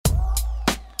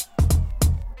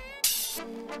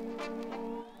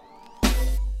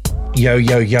Yo,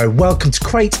 yo, yo, welcome to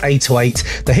Crate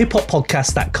 808, the hip-hop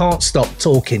podcast that can't stop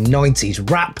talking 90s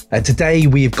rap. And today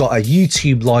we've got a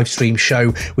YouTube live stream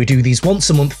show. We do these once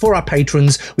a month for our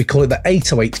patrons. We call it the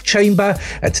 808 Chamber.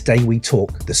 And today we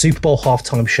talk the Super Bowl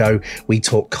halftime show, we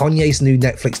talk Kanye's new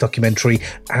Netflix documentary,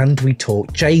 and we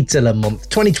talk J Dilla month.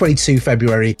 2022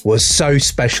 February was so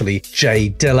specially J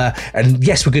Dilla. And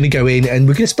yes, we're going to go in and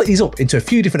we're going to split these up into a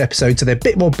few different episodes so they're a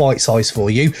bit more bite-sized for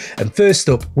you. And first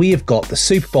up, we have got the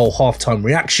Super Bowl halftime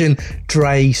reaction,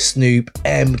 Dre, Snoop,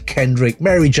 M, Kendrick,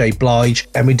 Mary J. Blige,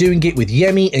 and we're doing it with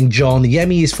Yemi and John.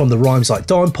 Yemi is from the Rhymes Like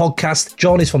Dime podcast,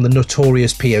 John is from the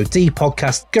Notorious P.O.D.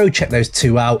 podcast. Go check those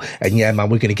two out, and yeah, man,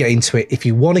 we're going to get into it. If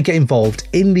you want to get involved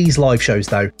in these live shows,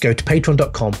 though, go to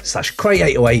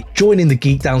patreon.com/crate808, join in the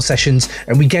Geek Down sessions,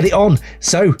 and we get it on.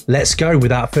 So let's go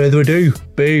without further ado.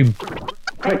 Boom.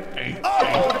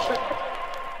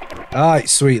 All right,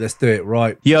 sweet, let's do it.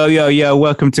 Right. Yo,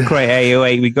 welcome to Crate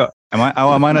 808. We got...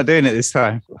 Am I not doing it this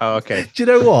time? Oh, okay. Do you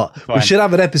know what? Fine. We should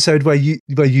have an episode where you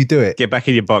do it. Get back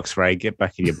in your box, Ray. Get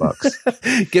back in your box.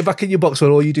 Get back in your box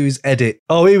when all you do is edit.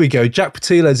 Oh, here we go. Jack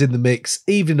Patila's in the mix.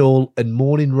 Evening all and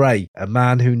morning Ray, a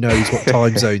man who knows what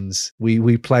time zones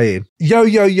we play in.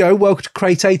 Yo. Welcome to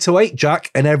Crate 808,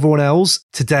 Jack and everyone else.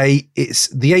 Today it's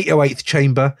the 808th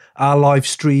Chamber, our live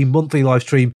stream, monthly live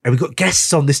stream, and we've got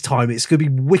guests on this time. It's going to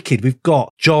be wicked. We've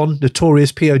got John,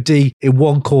 Notorious P.O.D. in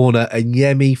one corner, and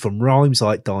Yemi from Rhymes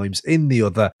Like Dimes in the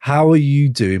other. How are you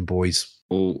doing, boys?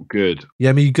 All good.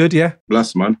 Yemi, you good, yeah?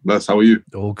 Bless, man. Bless, how are you?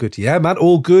 All good, yeah, man.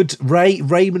 All good.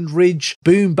 Raymond Ridge,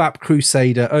 Boom Bap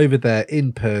Crusader over there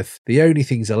in Perth. The only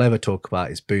things I'll ever talk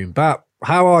about is Boom Bap.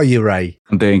 How are you, Ray?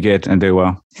 I'm doing good and doing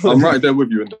well. I'm right there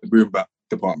with you in the Boom Bap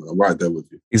department. I'm right there with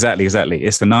you. Exactly.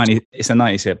 It's the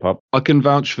 90s hip hop. I can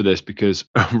vouch for this because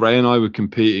Ray and I were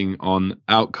competing on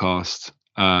Outkast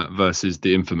versus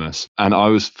the Infamous, and I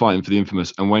was fighting for the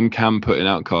Infamous, and when Cam put in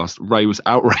Outkast, Ray was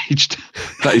outraged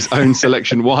that his own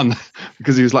selection won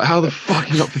because he was like, how the fuck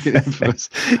are you not picking Infamous?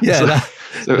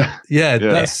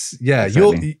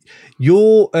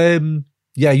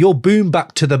 You're boom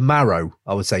bap to the marrow,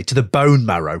 I would say, to the bone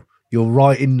marrow. You're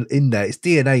right in there. It's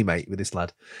DNA, mate, with this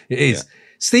lad. It is. Yeah.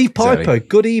 Steve Piper, exactly.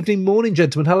 Good evening, morning,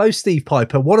 gentlemen. Hello, Steve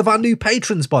Piper, one of our new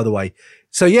patrons, by the way.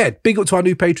 So yeah, big up to our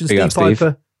new patron, Steve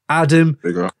Piper. Adam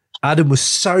was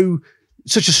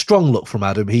such a strong look from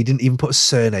Adam. He didn't even put a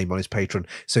surname on his patron,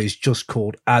 so he's just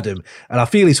called Adam. And I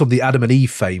feel he's from the Adam and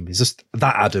Eve fame. He's just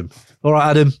that Adam. All right,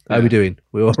 Adam, how are we doing?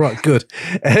 We're all right, good.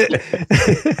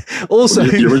 Also,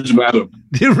 the original Adam.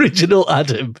 The original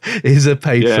Adam is a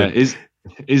patron. Yeah,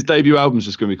 his debut album's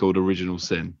just going to be called Original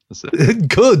Sin. That's it.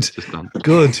 Good.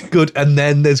 Good. And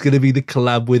then there's going to be the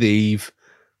collab with Eve.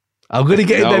 I'm going to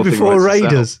get in there before Ray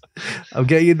does. I'm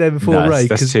getting in there before Ray.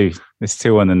 It's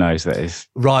too on the nose, that is.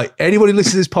 Right. Anybody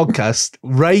listening to this podcast,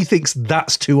 Ray thinks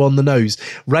that's too on the nose.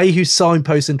 Ray, who's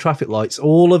signposts and traffic lights,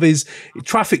 all of his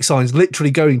traffic signs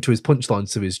literally going to his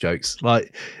punchlines to his jokes.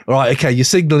 Like, all right, okay, you're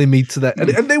signaling me to that.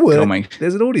 And they were.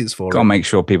 There's an audience for it. Got to make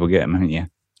sure people get them, haven't you?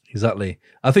 Exactly.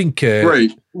 I think... Ray,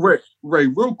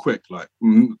 real quick, like,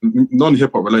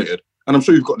 non-hip-hop related, and I'm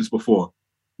sure you've got this before.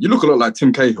 You look a lot like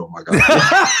Tim Cahill, my guy.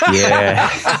 Yeah.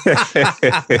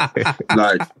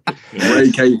 Like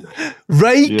Ray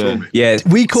Cahill. Yeah.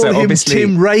 We call him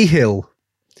Tim Rayhill.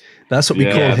 That's what we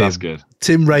call him. That's good.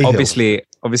 Tim Rayhill.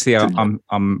 Obviously,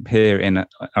 I'm here in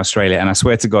Australia, and I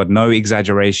swear to God, no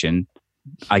exaggeration,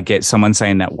 I get someone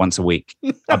saying that once a week.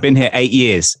 I've been here 8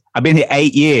 years.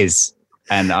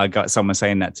 And I got someone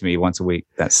saying that to me once a week.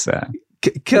 That's...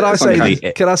 Can I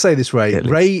say this, Ray?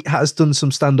 Ray has done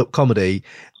some stand-up comedy,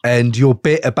 and your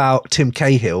bit about Tim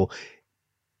Cahill,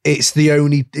 it's the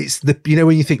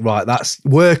when you think, right, that's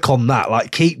work on that,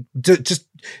 like just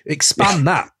expand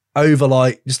that over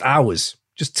like just hours,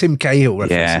 just Tim Cahill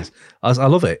references. Yeah. I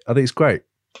love it. I think it's great.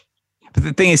 But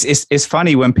the thing is, it's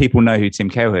funny when people know who Tim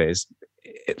Cahill is.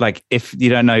 Like, if you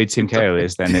don't know who Tim Cahill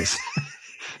is, then it's...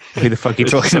 Who the fuck are you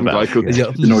talking about? Some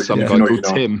guy called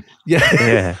Tim.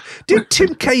 Yeah. Did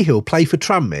Tim Cahill play for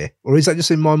Tranmere? Or is that just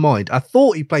in my mind? I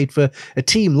thought he played for a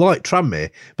team like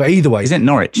Tranmere. But either way. Is it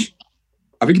Norwich?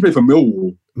 I think he played for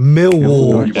Millwall.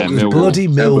 Millwall. Bloody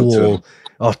Millwall. Everton.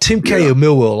 Oh, Tim Cahill,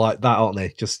 Millwall, like that, aren't they?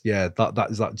 Just, that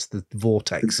is like just the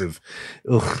vortex of...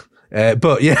 Ugh.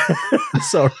 But yeah,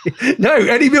 sorry. No,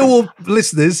 any Millwall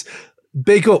listeners,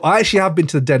 big up. I actually have been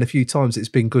to the Den a few times. It's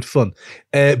been good fun.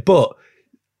 But...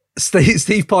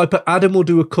 Steve Piper, Adam will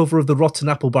do a cover of The Rotten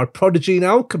Apple by Prodigy and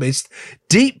Alchemist.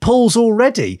 Deep pulls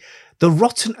already. The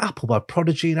Rotten Apple by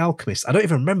Prodigy and Alchemist. I don't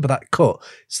even remember that cut.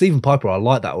 Stephen Piper, I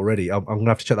like that already. I'm going to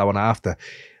have to check that one out after.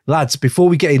 lads, before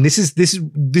we get in, this is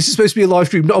supposed to be a live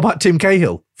stream, not about Tim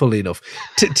Cahill, funnily enough.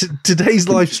 Today's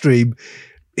live stream,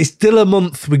 it's Dilla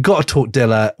month. We've got to talk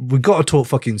Dilla. We've got to talk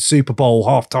fucking Super Bowl,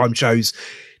 halftime shows,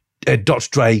 Dr.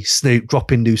 Dre, Snoop,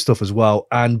 dropping new stuff as well.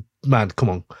 And man, come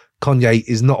on. Kanye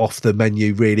is not off the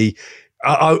menu, really.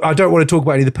 I don't want to talk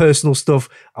about any of the personal stuff.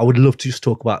 I would love to just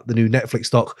talk about the new Netflix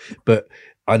doc, but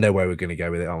I know where we're going to go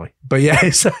with it, aren't we? But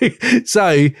yeah, so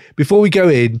before we go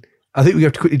in, I think we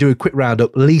have to quickly do a quick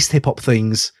roundup. Least hip hop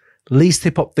things in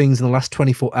the last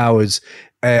 24 hours.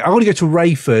 I'm going to go to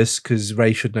Ray first because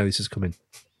Ray should know this is coming.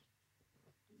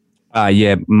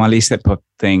 Yeah, my least hip hop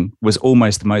thing was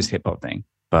almost the most hip hop thing,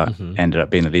 but ended up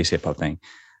being the least hip hop thing.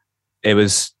 It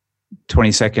was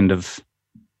 22nd of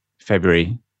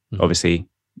February, obviously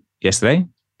yesterday,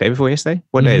 day before yesterday.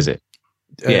 What day is it?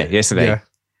 Yeah, yesterday. Yeah.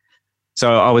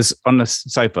 So I was on the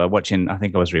sofa watching, I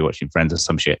think I was rewatching Friends or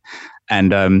some shit.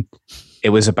 And it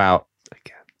was about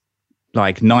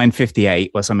like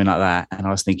 9:58 or something like that. And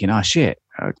I was thinking, oh shit,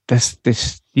 this,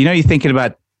 you're thinking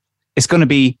about, it's going to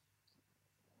be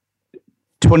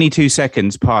 22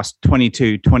 seconds past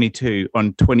 22:22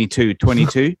 on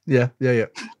 22:22. Yeah.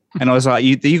 And I was like,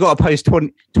 you got to post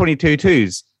 22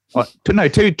 twos. No,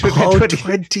 22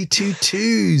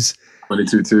 twos.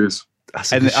 22 twos.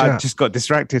 And I just got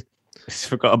distracted. Just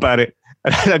forgot about it.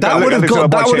 That would have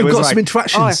got some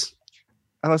interactions.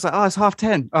 I was like, it's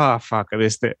 10:30. Oh, fuck, I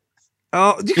missed it.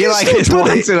 Oh, it's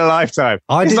once in a lifetime.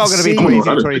 It's not going to be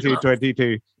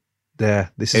 22:22.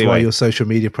 There. This is why your social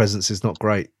media presence is not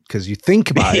great, because you think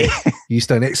about it, you just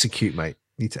don't execute, mate.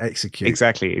 You need to execute.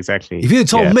 Exactly. If you'd have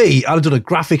told me, I'd have done a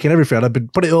graphic and everything. I'd have been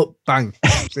put it up, bang.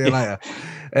 See you later.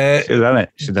 Should have done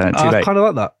it. Too late. I kind of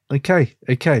like that. Okay.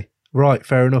 Right.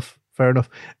 Fair enough.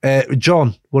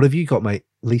 John, what have you got, mate?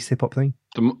 Least hip hop thing?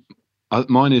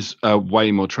 Mine is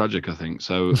way more tragic, I think.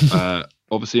 So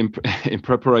obviously in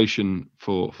preparation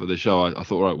for the show, I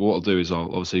thought, right, what I'll do is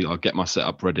I'll get my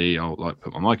setup ready. I'll like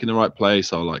put my mic in the right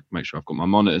place. I'll like make sure I've got my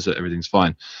monitors, that everything's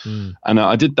fine. And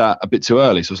I did that a bit too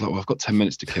early. So I was like, well, I've got 10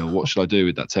 minutes to kill. What should I do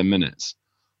with that 10 minutes?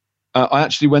 I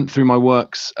actually went through my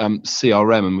work's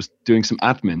CRM and was doing some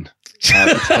admin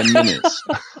for 10 minutes.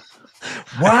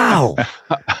 Wow.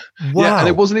 Yeah, and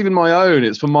it wasn't even my own.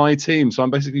 It's for my team. So I'm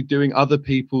basically doing other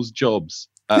people's jobs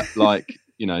at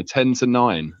 10 to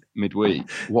 9 midweek.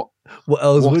 What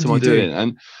else am I doing?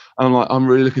 And I'm like, I'm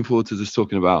really looking forward to just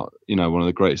talking about, one of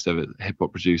the greatest ever hip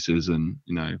hop producers and,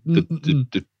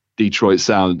 the Detroit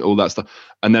sound, all that stuff.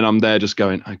 And then I'm there just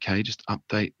going, okay, just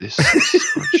update this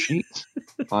spreadsheet.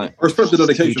 I respect the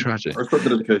dedication. I respect the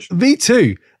dedication. Me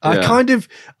too.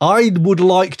 I would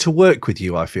like to work with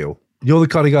you, I feel. You're the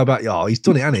kind of guy about, he's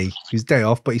done it, hasn't he? He's day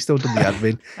off, but he's still done the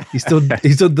admin. He's done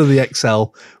the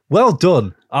Excel. Well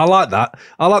done. I like that.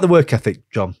 I like the work ethic,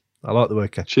 John. I like the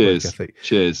work ethic.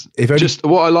 Cheers. Just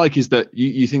what I like is that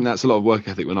you think that's a lot of work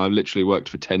ethic when I've literally worked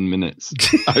for 10 minutes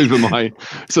over my.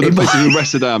 So the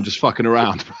rest of the day I'm just fucking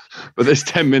around. But there's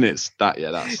 10 minutes.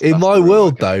 That's in my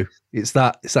world though. It's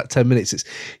that 10 minutes. It's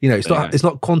it's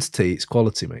not quantity. It's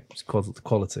quality, mate. It's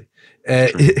quality.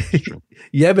 True.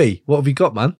 Yemi, what have you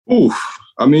got, man? Oof.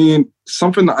 I mean,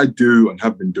 something that I do and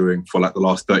have been doing for like the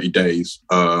last 30 days.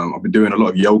 I've been doing a lot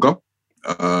of yoga.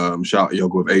 Shout out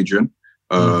Yoga with Adrian.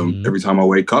 Every time I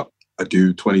wake up, I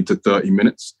do 20 to 30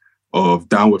 minutes of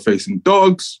downward facing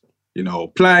dogs,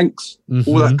 planks,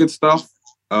 all that good stuff.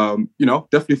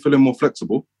 Definitely feeling more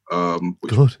flexible,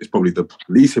 which is probably the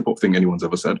least hip hop thing anyone's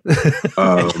ever said.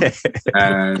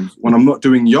 And when I'm not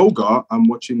doing yoga, I'm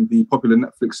watching the popular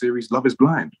Netflix series Love is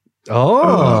Blind.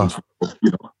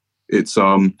 It's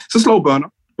a slow burner,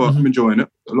 but I'm enjoying it.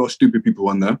 A lot of stupid people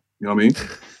on there. You know what I mean?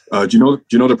 Do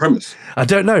you know the premise? I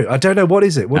don't know. What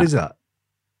is it? What is that?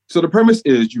 So the premise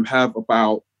is you have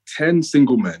about 10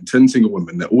 single men, 10 single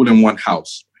women. They're all in one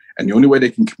house. And the only way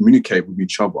they can communicate with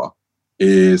each other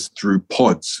is through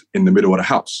pods in the middle of the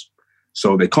house.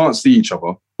 So they can't see each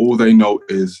other. All they know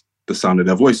is the sound of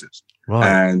their voices. Right.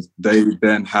 And they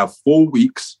then have 4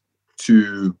 weeks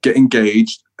to get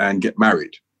engaged and get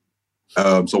married.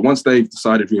 So once they've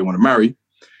decided who they want to marry,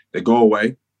 they go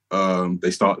away.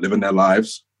 They start living their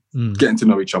lives, getting to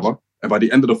know each other. And by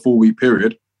the end of the 4-week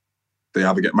period, they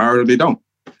either get married or they don't.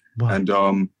 Wow. And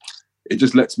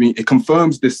it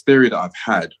confirms this theory that I've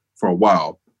had for a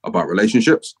while about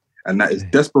relationships, and that is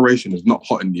desperation is not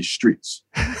hot in these streets.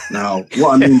 Now,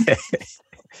 what I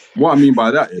mean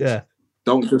by that is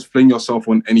don't just fling yourself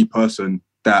on any person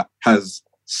that has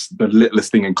the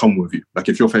littlest thing in common with you. Like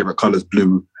if your favorite color is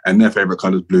blue and their favorite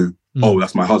color is blue, oh,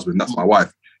 that's my husband, that's my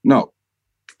wife. No,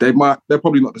 they're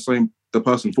probably not the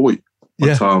person for you.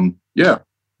 But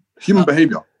human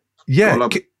behavior. Yeah.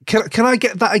 Can I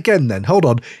get that again then? Hold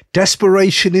on.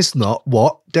 Desperation is not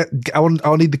what?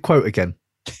 I'll need the quote again.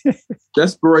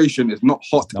 Desperation is not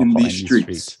hot in these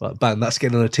streets. Right, bang, that's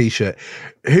getting on a t-shirt.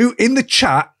 Who in the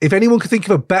chat, if anyone could think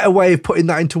of a better way of putting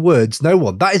that into words, no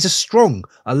one. That is a strong.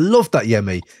 I love that,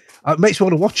 Yemi. It makes me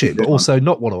want to watch it, but also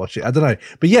not want to watch it. I don't know.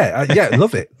 But yeah,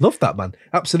 love it. Love that, man.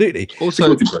 Absolutely.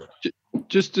 Also,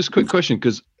 just a quick question,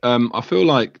 because I feel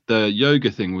like the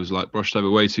yoga thing was like brushed over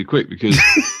way too quick, because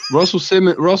Russell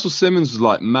Simmons was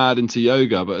like mad into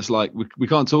yoga, but it's like we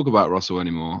can't talk about Russell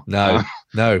anymore. No,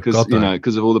 because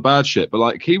because of all the bad shit. But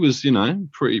like he was,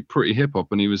 pretty hip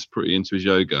hop, and he was pretty into his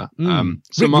yoga. Some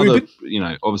Rick other,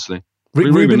 Rubin? obviously.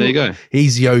 Rick Rubin, there you go.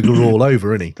 He's yoga all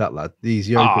over, isn't he? That lad. He's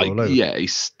yoga all over. Yeah,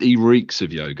 he reeks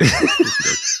of yoga.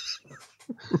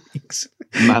 Reeks.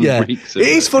 Man reeks of it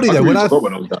is funny though. When I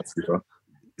forgot about those guys, to be fair.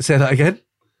 Say that again.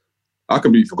 I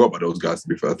completely forgot about those guys, to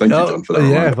be fair. Thank you, John, for that.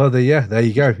 Yeah, well, there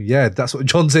you go. Yeah, that's what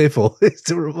John's here for. Is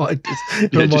to remind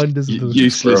us.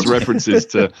 Useless references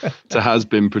to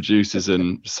has-been producers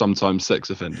and sometimes sex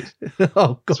offenders.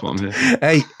 Oh God! That's what I'm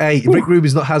here. Hey, Rick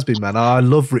Rubin's not has-been, man. I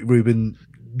love Rick Rubin.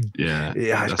 Yeah,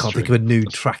 I can't think of a new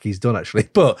track he's done actually,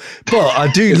 but I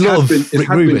do love Rick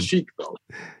Rubin. Been chic though.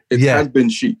 It has been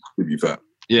chic, to be fair.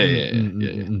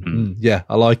 Yeah.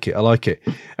 I like it.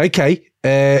 Okay,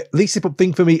 least hip hop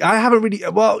thing for me. I haven't really.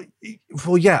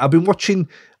 I've been watching.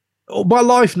 My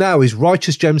life now is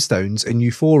Righteous Gemstones and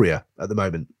Euphoria at the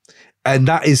moment, and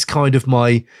that is kind of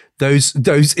my those.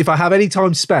 If I have any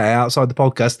time spare outside the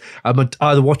podcast, I'm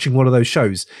either watching one of those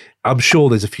shows. I'm sure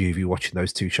there's a few of you watching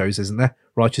those two shows, isn't there?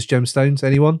 Righteous Gemstones.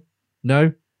 Anyone?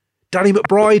 No. Danny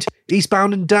McBride,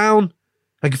 Eastbound and Down.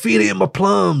 I can feel it in my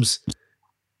plums.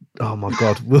 Oh my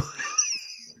God.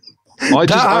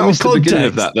 I missed the beginning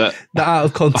of that out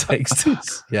of context.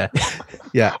 Yeah.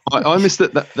 I missed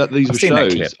that these were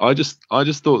shows. I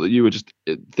just thought that you were just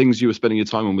things you were spending your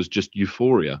time on was just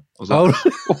Euphoria. I was like,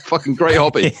 what a fucking great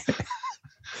hobby.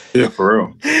 Yeah, for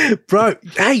real, bro.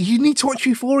 Hey, you need to watch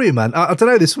Euphoria, man. I don't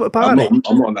know. There's something about it.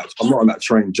 I'm not on that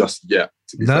train just yet.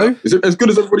 No, is it as good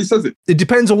as everybody says it? It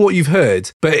depends on what you've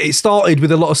heard, but it started with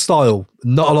a lot of style,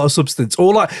 not a lot of substance.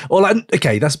 Or like,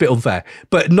 okay, that's a bit unfair,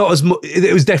 but not as much.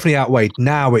 It was definitely outweighed.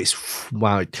 Now it's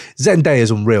wow.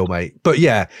 Zendaya's unreal, mate. But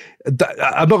yeah,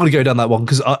 I'm not going to go down that one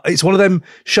because it's one of them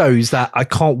shows that I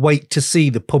can't wait to see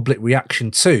the public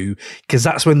reaction to, because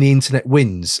that's when the internet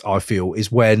wins. I feel is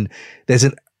when there's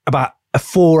about a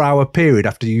 4-hour period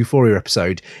after the Euphoria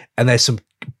episode, and there's some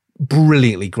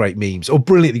brilliantly great memes or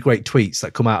brilliantly great tweets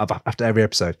that come out of after every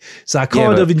episode. So I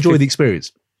kind of enjoy the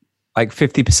experience. Like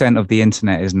 50% of the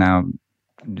internet is now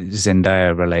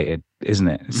Zendaya related, isn't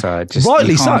it? So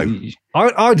rightly so.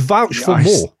 I'd vouch for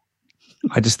more.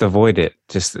 I just avoid it,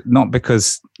 just not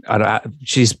because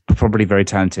she's probably very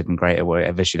talented and great at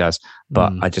whatever she does,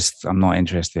 but I'm not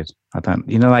interested. I don't,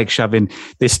 like shoving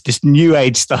this new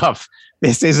age stuff.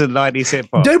 This isn't 90s hip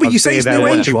hop. No, but you say it's new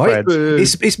age, right?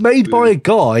 It's made by a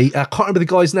guy. I can't remember the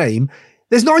guy's name.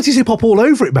 There's 90s hip hop all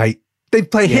over it, mate. They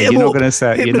play hit 'em up. You're not going to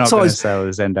sell the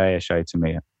Zendaya show to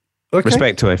me. Okay.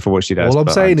 Respect to her for what she does. All I'm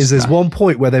saying is there's one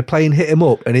point where they're playing Hit 'Em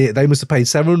Up and they must have paid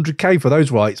 $700K for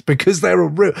those rights because they're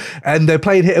unreal. And they're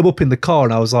playing Hit 'Em Up in the car.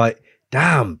 And I was like,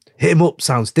 damn, Hit 'Em Up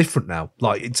sounds different now.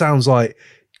 Like, it sounds like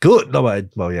good. No,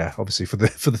 well, yeah, obviously for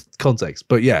the context.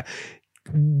 But yeah.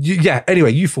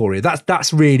 Anyway, Euphoria.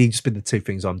 That's really just been the two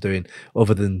things I'm doing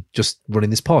other than just running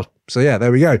this pod. So yeah,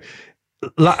 there we go.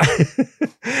 No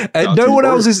one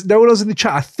else in the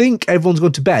chat. I think everyone's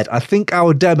gone to bed. I think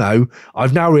our demo,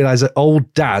 I've now realized that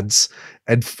old dads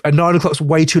and 9 o'clock's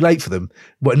way too late for them.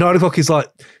 But 9 o'clock is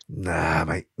like, nah,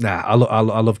 mate, nah. I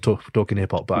love talking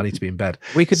hip hop, but I need to be in bed.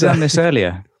 We could have done this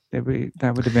earlier. That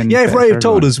would have been. Yeah, if Ray had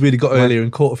told us, we'd have got earlier and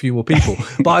caught a few more people.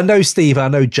 But I know Steve, I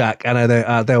know Jack, and I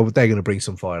know they're going to bring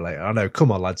some fire later. I know.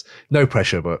 Come on, lads. No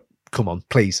pressure, but come on,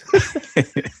 please.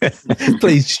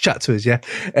 Please just chat to us, yeah?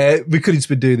 We could have just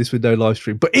been doing this with no live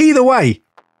stream. But either way,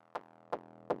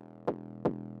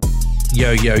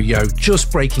 Yo,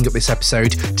 just breaking up this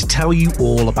episode to tell you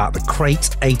all about the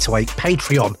Crate 808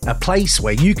 Patreon, a place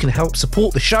where you can help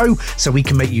support the show so we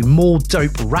can make you more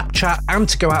dope rap chat and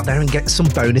to go out there and get some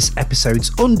bonus episodes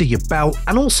under your belt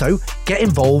and also get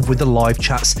involved with the live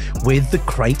chats with the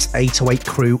Crate 808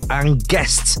 crew and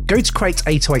guests. Go to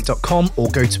crate808.com or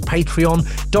go to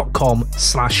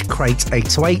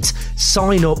patreon.com/crate808.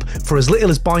 Sign up for as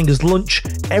little as buying us lunch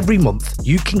every month.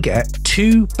 You can get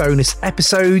 2 bonus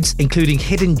episodes, including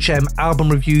hidden gem album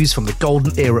reviews from the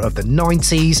golden era of the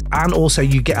 90s, and also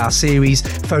you get our series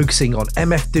focusing on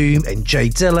MF Doom and Jay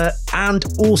Dilla and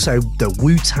also the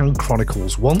Wu-Tang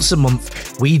Chronicles. Once a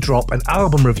month, we drop an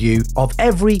album review of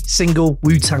every single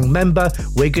Wu-Tang member.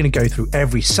 We're going to go through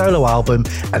every solo album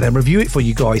and then review it for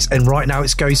you guys. And right now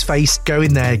it's Ghostface. Go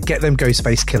in there, get them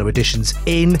Ghostface Killer editions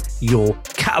in your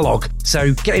catalogue.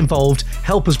 So get involved,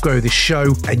 help us grow this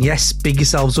show, and yes, big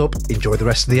yourselves up. Enjoy the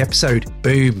rest of the episode.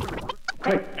 Boom.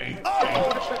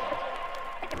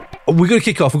 We're going to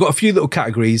kick off. We've got a few little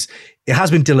categories. It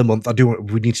has been Dilla month.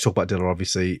 We need to talk about Dilla,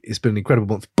 obviously. It's been an incredible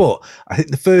month. But I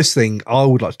think the first thing I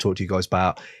would like to talk to you guys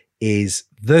about is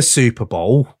the Super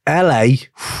Bowl. LA,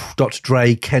 Dr.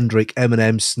 Dre, Kendrick,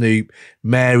 Eminem, Snoop,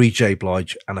 Mary J.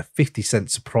 Blige, and a 50 Cent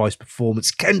surprise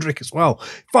performance. Kendrick as well.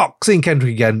 Fuck, seeing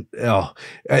Kendrick again.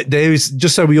 There is,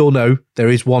 just so we all know, there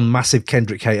is one massive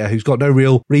Kendrick hater who's got no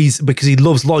real reason, because he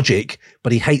loves Logic,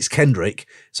 but he hates Kendrick.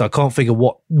 So I can't figure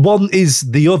what one is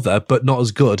the other, but not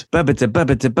as good. That's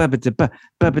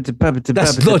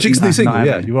Logic's new single.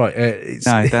 Yeah, you're right.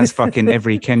 No, that's fucking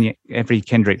every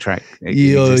Kendrick track.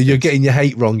 You're getting your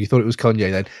hate wrong. You thought it was Kanye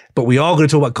then. But we are going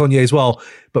to talk about Kanye as well.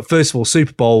 But first of all,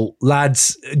 Super Bowl,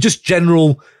 lads, just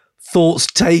general thoughts,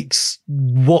 takes.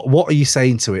 What are you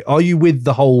saying to it? Are you with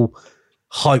the whole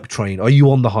hype train? Are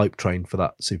you on the hype train for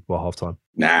that Super Bowl halftime?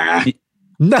 Nah.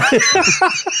 Nah.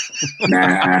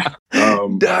 Nah.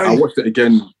 I watched it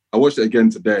again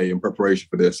today in preparation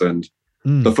for this. And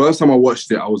the first time I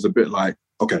watched it, I was a bit like,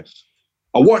 okay.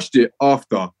 I watched it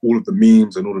after all of the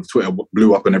memes and all of Twitter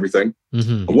blew up and everything.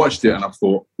 I watched it and I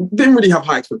thought, didn't really have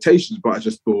high expectations, but I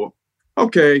just thought,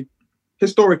 okay,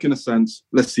 historic in a sense,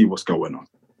 let's see what's going on.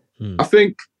 I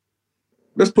think,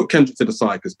 let's put Kendrick to the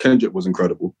side, because Kendrick was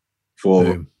incredible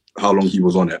for how long he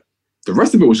was on it. The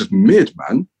rest of it was just mid,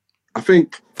 man. I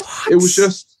think it was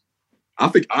just, I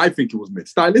think it was mid.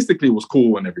 Stylistically, it was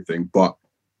cool and everything, but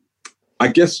I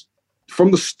guess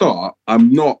from the start,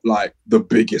 I'm not like the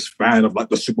biggest fan of like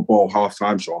the Super Bowl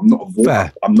halftime show. I'm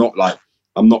not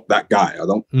that guy. I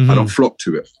don't flock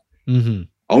to it.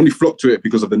 I only flock to it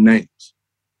because of the names.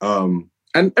 And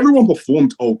everyone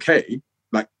performed okay.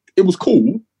 Like, it was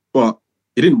cool, but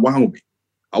it didn't wow me.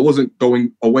 I wasn't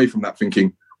going away from that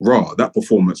thinking, rah, that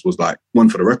performance was like one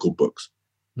for the record books.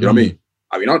 You know what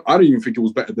I mean? I don't even think it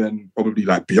was better than probably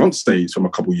like Beyonce's from a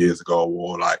couple years ago,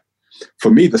 or like,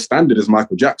 for me, the standard is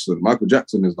Michael Jackson. Michael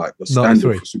Jackson is like the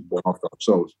standard for Super Bowl halftime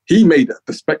shows. He made it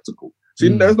the spectacle. See,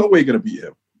 there's no way you're going to beat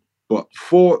him. But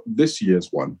for this year's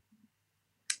one,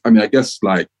 I mean, I guess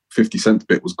like 50 Cent's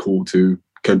bit was cool too.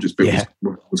 Kendrick's bit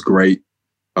was great.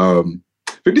 50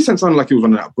 Cent sounded like he was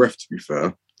running out of breath, to be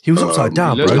fair. He was upside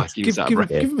down, bro. Like give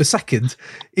him a second.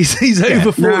 He's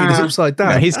over 40, he's upside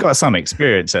down. No, he's got some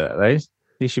experience at those.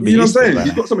 He should be. You know what I'm saying?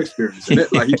 He's got some experience in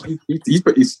it. Like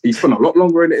he spent a lot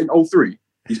longer in it in 03.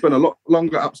 He spent a lot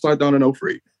longer upside down in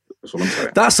 03. That's what I'm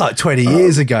saying. That's like 20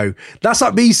 years ago. That's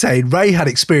like me saying Ray had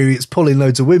experience pulling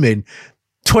loads of women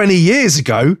 20 years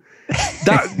ago.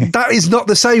 That is not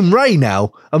the same Ray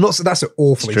now. I'm not saying that's an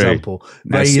awful example.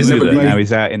 Now he's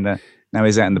out in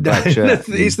the black shirt.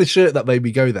 It's the shirt that made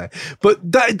me go there. But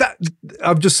that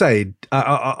I'm just saying,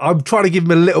 I'm trying to give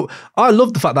him a little. I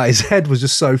love the fact that his head was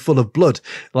just so full of blood.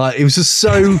 Like, it was just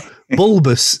so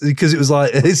bulbous, because it was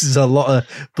like, this is a lot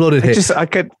of blood in here. I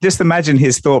could just imagine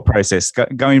his thought process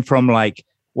going from like,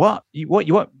 what you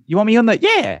want me on that?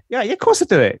 Yeah, of course I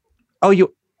do it.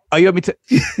 You want me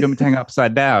to hang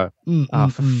upside down?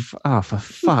 For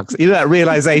fuck's, that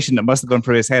realization that must have gone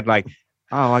through his head, like,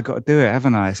 oh, I got to do it,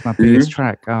 haven't I? It's my biggest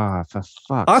track. Oh, for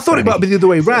fuck's I thought it might be the other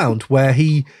way around, where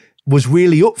he was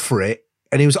really up for it,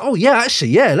 and he was, oh yeah,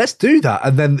 actually, yeah, let's do that.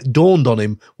 And then it dawned on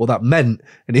him what that meant,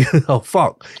 and he, oh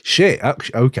fuck, shit,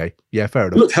 actually, okay, yeah, fair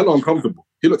enough. He looked hella uncomfortable.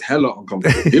 He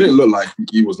didn't look like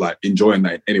he was like enjoying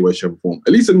that in any way, shape, or form.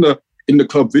 At least in the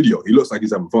club video, he looks like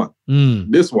he's having fun.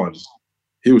 This one,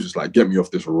 he was just like, get me off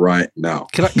this right now.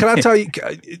 Can I tell you,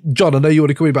 John, I know you want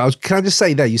to come in, but can I just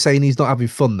say there, you're saying he's not having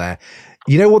fun there.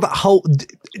 You know what,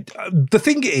 the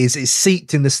thing is, it's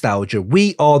seeped in nostalgia.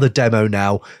 We are the demo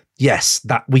now. Yes,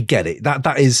 that we get it.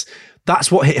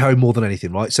 That's what hit home more than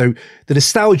anything, right? So the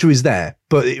nostalgia is there,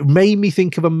 but it made me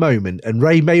think of a moment, and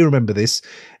Ray may remember this,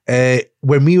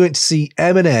 when we went to see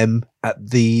Eminem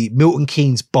at the Milton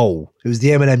Keynes Bowl. It was the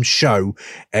Eminem show,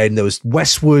 and there was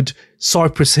Westwood,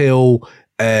 Cypress Hill,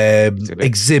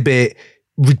 Exhibit,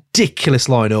 ridiculous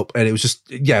lineup, and it was just,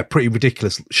 pretty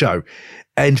ridiculous show.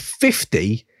 And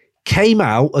 50 came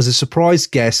out as a surprise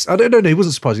guest. I don't know, he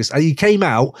wasn't a surprise guest. He came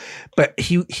out, but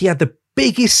he had the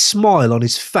biggest smile on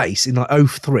his face in like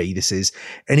 03, this is.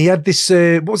 And he had this,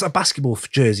 what was that basketball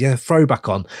jersey? Yeah, throwback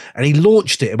on. And he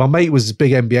launched it. And my mate was a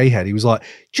big NBA head. He was like,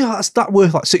 that's that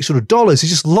worth like $600. He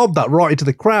just lobbed that right into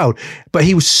the crowd. But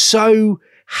he was so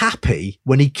happy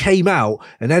when he came out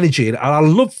and energy. And I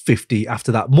loved 50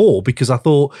 after that more because I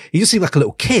thought he just seemed like a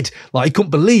little kid. Like, he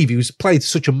couldn't believe he was playing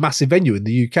such a massive venue in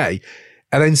the UK.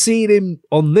 And then seeing him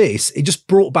on this, it just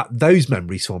brought back those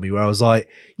memories for me where I was like,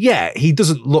 yeah, he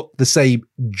doesn't look the same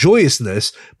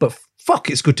joyousness, but fuck,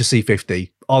 it's good to see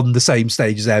 50 on the same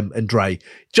stage as M and Dre.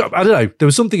 I don't know. There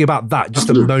was something about that, just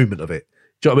a moment of it.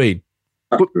 Do you know what I mean?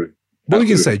 What were you going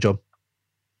to say, John?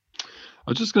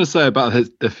 I was just going to say about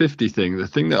the 50 thing. The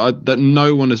thing that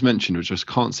no one has mentioned, which I just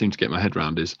can't seem to get my head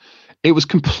around, is it was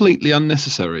completely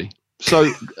unnecessary.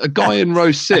 So a guy in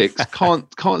row 6 can't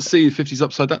see 50's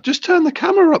upside down. Just turn the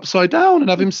camera upside down and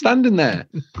have him standing there.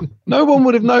 No one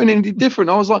would have known anything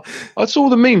different. I saw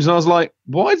the memes and I was like,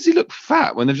 why does he look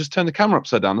fat when they've just turned the camera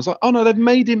upside down? I was like, oh no, they've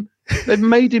made him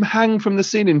hang from the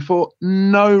ceiling for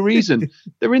no reason.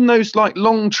 They're in those like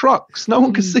long trucks. No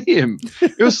one could see him.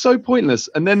 It was so pointless.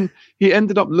 And then he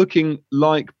ended up looking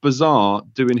like Bizarre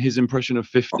doing his impression of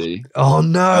 50. Oh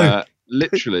no.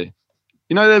 Literally.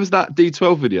 You know, there was that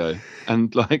D12 video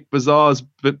and like Bizarre's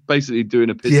basically doing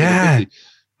a picture of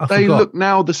 50. They look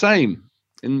now the same,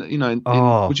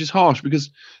 which is harsh because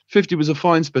 50 was a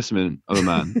fine specimen of a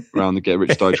man around the Get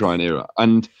Rich Die Trying era.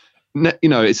 And,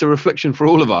 it's a reflection for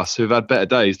all of us who've had better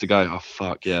days to go, oh,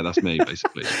 fuck, yeah, that's me,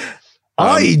 basically.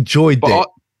 I enjoyed it.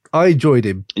 I enjoyed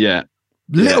him. Yeah.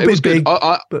 Little bit big,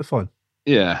 but fine.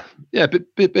 Yeah,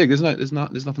 bit big. There's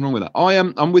nothing wrong with that.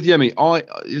 I'm with Yemi.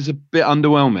 It was a bit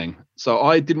underwhelming. So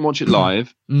I didn't watch it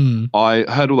live. I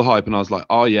heard all the hype and I was like,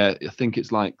 oh yeah, I think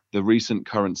it's like the recent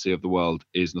currency of the world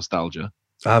is nostalgia.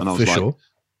 And I was like, sure.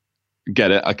 Get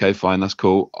it. Okay, fine. That's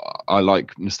cool. I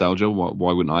like nostalgia.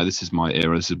 Why wouldn't I? This is my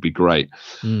era. This would be great.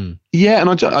 Yeah. And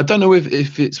I don't know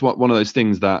if it's one of those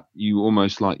things that you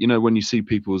almost like, when you see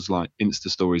people's like Insta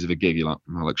stories of a gig, you're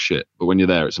like shit. But when you're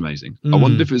there, it's amazing. I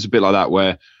wondered if it was a bit like that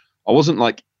where I wasn't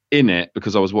like in it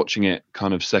because I was watching it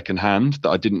kind of secondhand, that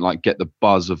I didn't like get the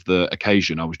buzz of the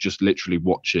occasion. I was just literally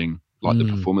watching like the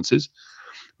performances.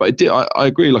 But it did. I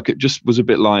agree. Like, it just was a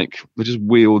bit like they just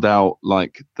wheeled out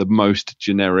like the most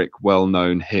generic,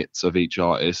 well-known hits of each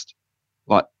artist.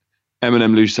 Like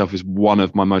Eminem "Lose Yourself" is one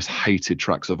of my most hated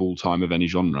tracks of all time of any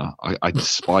genre. I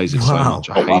despise it so much.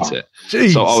 I hate it.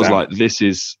 Jeez. So I was like, this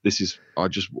is. I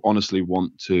just honestly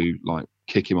want to like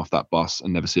kick him off that bus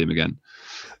and never see him again.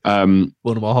 One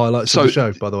of my highlights of the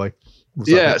show, by the way.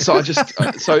 Yeah, so I just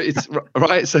so it's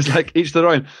right. So it's like each their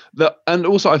own. And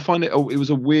also I find it was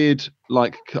a weird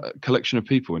like collection of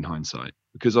people in hindsight,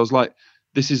 because I was like,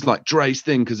 this is like Dre's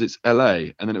thing because it's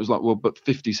LA, and then it was like, well, but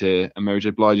 50's here and Mary J.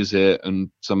 Blige is here and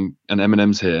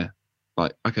Eminem's here.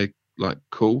 Like, okay, like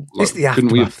cool. Like, it's the aftermath.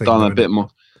 Couldn't we have done a bit more?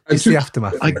 It's the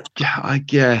aftermath. I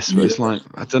guess, but it's like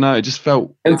I don't know. It just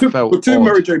felt. And to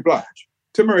Mary J.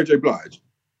 Blige,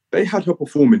 they had her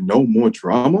performing No More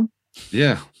Drama.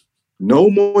 Yeah.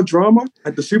 No more drama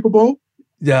at the Super Bowl?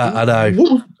 Yeah, I know.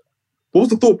 What was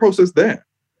the thought process there?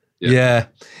 Yeah.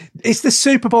 It's the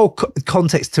Super Bowl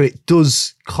context to it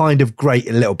does kind of grate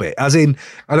a little bit. As in,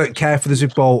 I don't care for the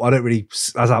Super Bowl. I don't really,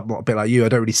 as I'm a bit like you, I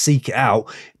don't really seek it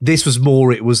out. This was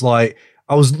more, it was like,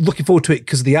 I was looking forward to it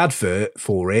because of the advert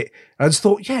for it. I just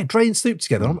thought, yeah, Dre and Snoop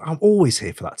together. I'm always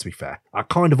here for that, to be fair. I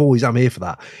kind of always am here for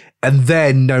that. And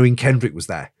then knowing Kendrick was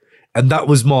there. And that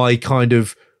was my kind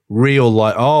of real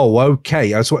like, oh,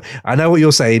 okay. I know what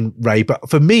you're saying, Ray, but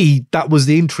for me, that was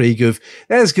the intrigue of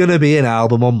there's going to be an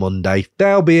album on Monday.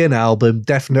 There'll be an album,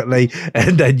 definitely.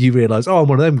 And then you realise, oh, I'm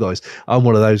one of them guys. I'm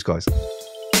one of those guys.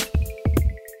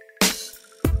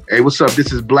 Hey, what's up?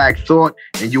 This is Black Thought,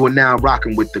 and you are now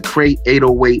rocking with the Crate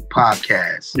 808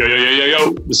 podcast.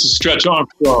 Yo. This is Stretch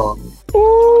Armstrong.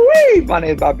 Ooh-wee. My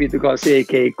name is Bobito Garcia,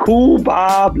 a.k.a. Cool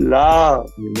Bob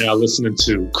Love. You're now listening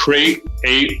to Crate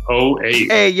 808.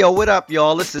 Hey, yo, what up,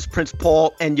 y'all? This is Prince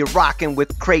Paul, and you're rocking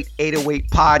with Crate 808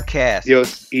 podcast. Yo,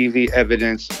 it's Evie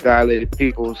Evidence, Dilated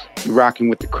Peoples. You're rocking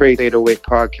with the Crate 808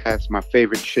 podcast. My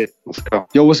favorite shit. Let's go.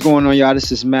 Yo, what's going on, y'all?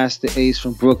 This is Master Ace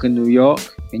from Brooklyn, New York,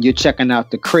 and you're checking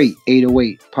out the Crate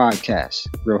 808 podcast.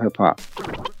 Real hip hop.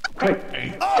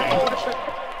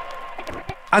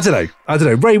 I don't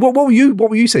know. Ray, what were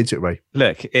you saying to it, Ray?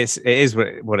 Look, it is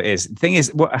what it is. The thing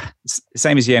is,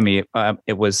 same as Yemi,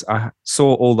 it was, I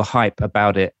saw all the hype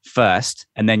about it first,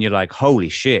 and then you're like, holy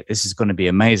shit, this is going to be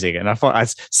amazing. And I thought I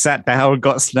sat down,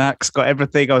 got snacks, got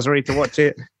everything. I was ready to watch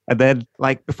it. And then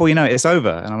like, before you know it, it's over.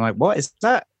 And I'm like, what is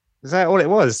that? Is that all it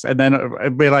was? And then I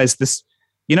realized this,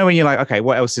 when you're like, okay,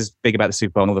 what else is big about the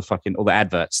Super Bowl and all the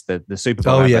adverts, the Super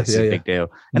Bowl adverts is a big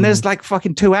deal. And there's like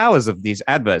fucking 2 hours of these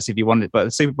adverts if you want it. But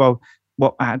the Super Bowl,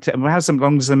 how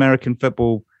long does American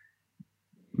football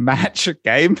match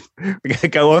game we're going to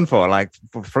go on for like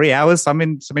for 3 hours,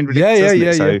 something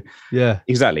ridiculous. Yeah,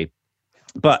 exactly.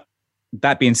 But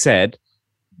that being said,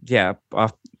 it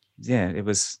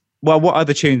was. Well, what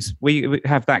other tunes? We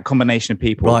have that combination of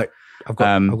people, right? I've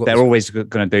got they're always going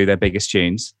to do their biggest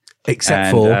tunes,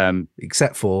 except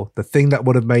for the thing that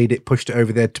would have made it pushed it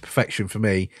over there to perfection for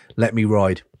me. Let Me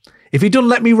Ride. If he'd done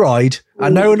Let Me Ride, I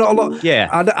know not a lot. Yeah,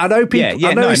 I know people. Yeah,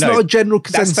 I know it's not a general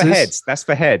consensus. That's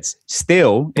for heads.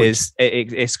 Still,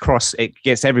 it's cross. It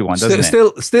gets everyone, doesn't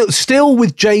it? Still,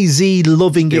 with Jay-Z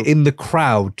loving it in the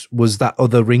crowd was that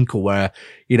other wrinkle where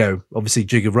obviously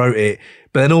Jigga wrote it,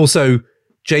 but then also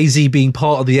Jay-Z being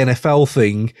part of the NFL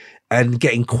thing and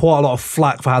getting quite a lot of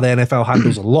flack for how the NFL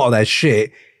handles a lot of their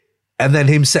shit, and then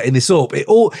him setting this up.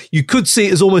 You could see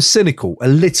it as almost cynical a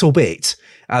little bit,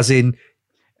 as in.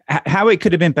 How it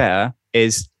could have been better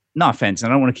is, no offense, and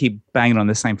I don't want to keep banging on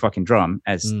the same fucking drum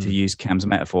as to use Cam's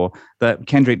metaphor, but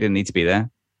Kendrick didn't need to be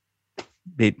there.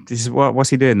 This is what's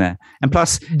he doing there? And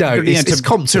plus,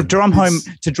 to drum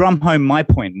home my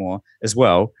point more as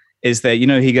well is that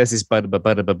he goes this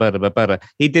butter.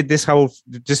 He did this whole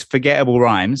just forgettable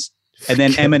rhymes, and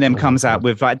then Eminem comes out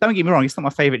with like, don't get me wrong, it's not my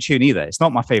favorite tune either. It's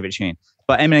not my favorite tune,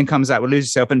 but Eminem comes out with Lose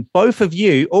Yourself, and both of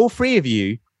you, all three of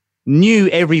you, knew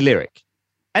every lyric.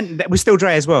 And that was still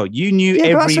Dre as well. You knew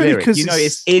every lyric.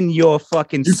 It's in your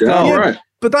fucking skull. Yeah, right.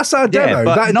 But that's our demo.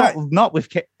 But not with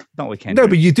Kendrick. No,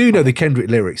 but you do know the Kendrick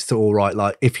lyrics to all right.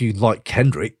 Like if you like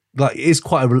Kendrick, like it is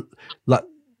quite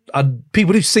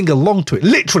people do sing along to it.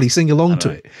 Literally sing along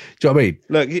to it. Do you know what I mean?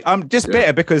 Look, I'm just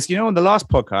bitter because on the last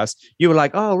podcast you were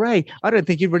like, "Oh, Ray, I don't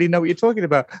think you really know what you're talking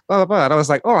about." Blah blah blah. And I was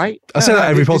like, "All right." I say that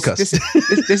every podcast.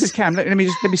 This is Cam. Let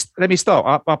me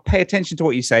stop. I'll pay attention to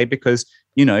what you say because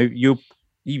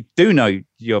you do know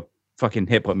your fucking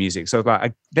hip hop music. So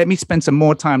like, let me spend some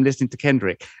more time listening to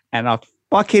Kendrick, and I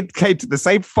fucking came to the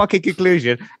same fucking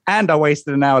conclusion, and I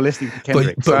wasted an hour listening to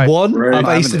Kendrick. But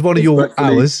I wasted one of your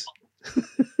hours.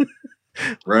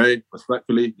 Right,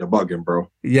 respectfully, you're bugging,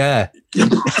 bro. Yeah,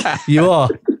 you are.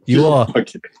 You're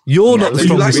not the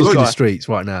strongest in the streets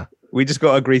right now. We just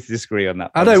got to agree to disagree on that.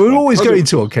 I know we're always going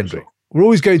to on Kendrick. We're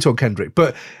always going to on Kendrick,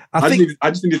 but I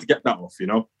just needed to get that off,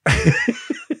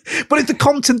 But it's the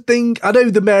content thing. I know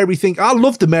the Mary thing. I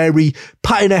love the Mary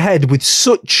patting her head with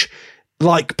such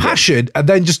like passion and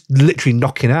then just literally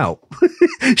knocking out.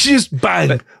 She just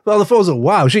bang. Well, the was like,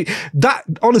 wow. That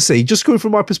honestly, just coming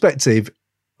from my perspective,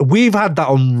 we've had that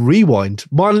on rewind.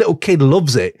 My little kid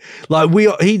loves it. Like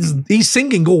he's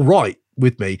singing all right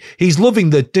with me. He's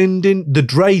loving the din din the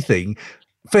Dre thing.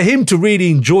 For him to really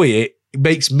enjoy it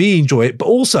makes me enjoy it, but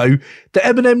also the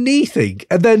Eminem knee thing.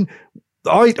 And then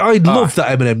I love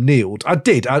that Eminem kneeled. I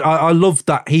did. I love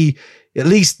that he, at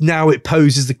least now it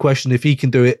poses the question, if he can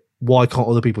do it, why can't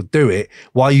other people do it?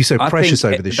 Why are you so precious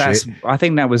over this shit? I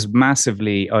think that was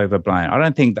massively overblown. I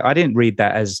didn't read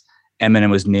that as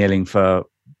Eminem was kneeling for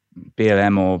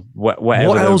BLM or whatever.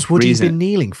 What else would he be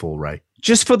kneeling for, Ray?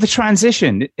 Just for the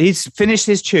transition. He's finished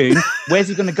his tune. Where's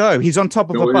he going to go? He's on top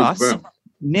of a bus.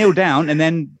 Kneel down, and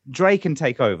then Dre can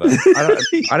take over. I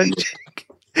don't.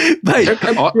 Mate,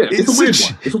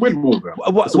 it's a weird move.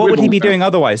 What would he be doing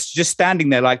otherwise? Just standing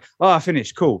there like, I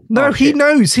finished, cool. No, he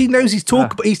knows. He knows. He's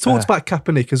talked about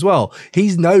Kaepernick as well.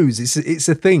 He knows it's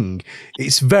a thing.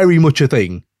 It's very much a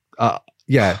thing.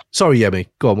 Yeah. Sorry, Yemi.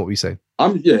 Go on. What were you saying?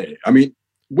 I mean,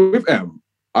 with M,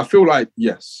 I feel like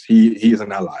yes, he is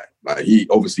an ally. Like he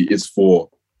obviously is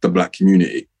for the Black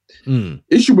community.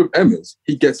 Issue with M is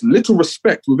he gets little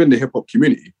respect within the hip hop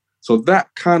community. So that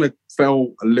kind of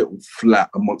fell a little flat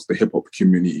amongst the hip hop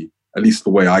community, at least the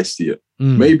way I see it.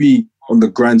 Maybe on the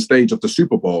grand stage of the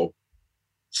Super Bowl,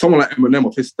 someone like Eminem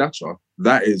of his stature,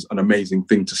 that is an amazing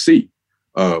thing to see.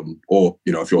 Or,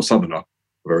 if you're a Southerner,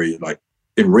 very like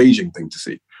enraging thing to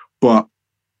see. But,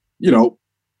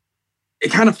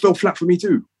 it kind of fell flat for me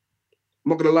too. I'm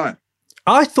not going to lie.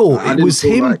 I thought it was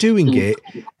him doing it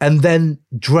and then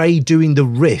Dre doing the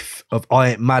riff of I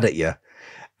Ain't Mad At You.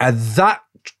 And that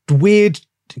weird,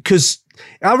 because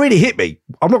that really hit me.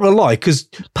 I'm not going to lie, because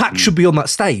Pac should be on that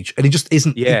stage and he just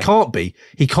isn't. Yeah. He can't be.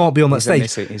 He can't be on that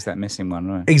stage. He's that missing one,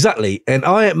 right? Exactly. And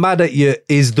I Ain't Mad At You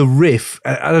is the riff.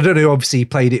 And I don't know, obviously he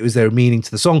played it, was there a meaning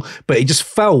to the song, but it just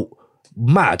felt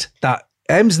mad that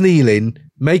M's kneeling,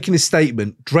 making a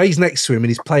statement, Dre's next to him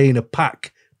and he's playing a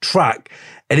Pac track.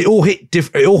 And it all hit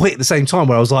different. It all hit at the same time.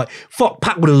 Where I was like, "Fuck!"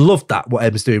 Pac would have loved that. What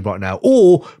M's doing right now,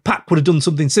 or Pac would have done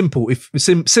something simple,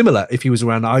 similar, if he was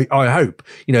around. I hope,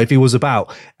 if he was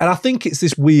about. And I think it's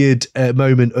this weird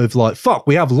moment of like, "Fuck!"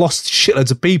 We have lost shitloads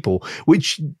of people,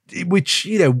 which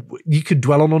you could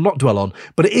dwell on or not dwell on.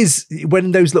 But it is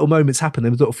when those little moments happen,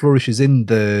 those little flourishes in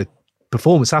the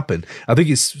performance happen. I think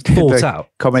it's thought out.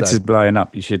 Comments is blowing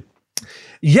up. You should.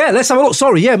 Yeah, let's have a look.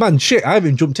 Sorry, yeah, man, shit, I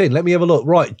haven't jumped in. Let me have a look.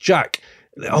 Right, Jack.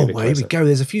 Oh, well, here we go.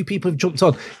 There's a few people who've jumped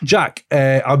on. Jack,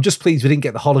 I'm just pleased we didn't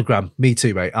get the hologram. Me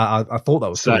too, mate. I thought that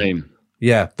was coming.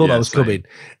 Yeah, thought that was coming.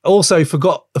 Also,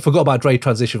 forgot about Dre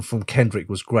transition from Kendrick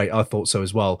was great. I thought so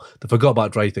as well. The forgot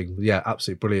about Dre thing, yeah,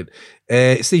 absolutely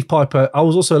brilliant. Steve Piper, I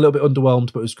was also a little bit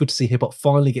underwhelmed, but it was good to see hip hop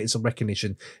finally getting some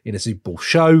recognition in a Super Bowl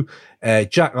show.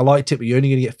 Jack, I liked it, but you're only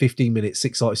going to get 15 minutes.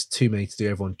 6 artists, too many to do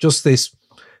everyone justice.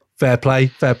 Fair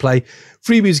play.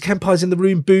 Free Music Empire's in the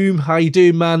room. Boom. How you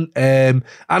doing, man?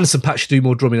 Anderson .Paak should do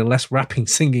more drumming and less rapping,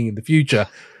 singing in the future.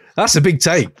 That's a big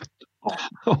take.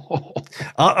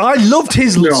 I loved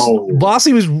his.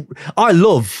 I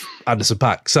love Anderson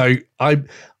 .Paak, so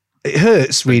it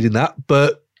hurts reading that,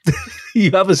 but you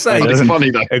have a say. It's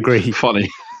funny though. Agree. Funny.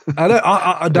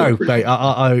 I know, mate.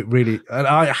 I really, and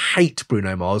I hate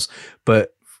Bruno Mars,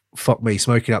 but fuck me,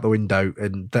 Smoking Out the Window,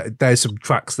 and there's some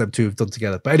tracks them two have done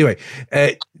together. But anyway,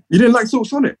 you didn't like Silk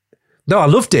Sonic? No, I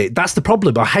loved it. That's the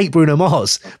problem. I hate Bruno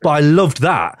Mars, but I loved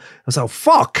that. I was like,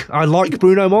 fuck, I like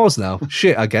Bruno Mars now.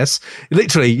 Shit, I guess.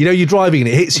 Literally, you're driving and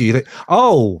it hits you. You think,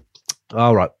 oh,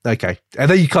 all right, okay. And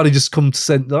then you kind of just come to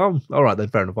say, oh, all right, then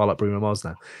fair enough. I like Bruno Mars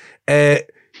now.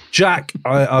 Jack,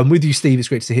 I'm with you, Steve. It's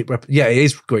great to see it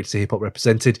is great to see hip hop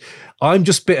represented. I'm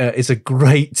Just Bitter is a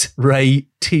great Ray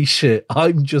t-shirt.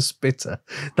 I'm Just Bitter.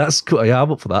 That's cool. Yeah,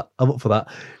 I'm up for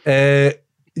that.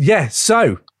 Yeah,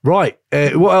 so right.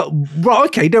 Right,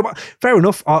 okay. No, fair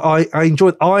enough. I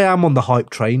enjoyed. I am on the hype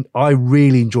train. I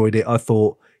really enjoyed it. I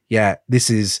thought, yeah, this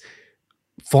is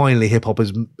finally hip hop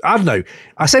is. I don't know.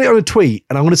 I said it on a tweet,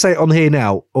 and I'm going to say it on here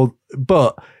now.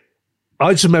 But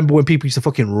I just remember when people used to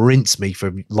fucking rinse me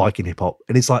for liking hip hop,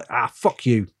 and it's like, fuck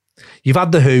you. You've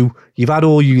had the Who, you've had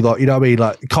all you lot, you know what I mean?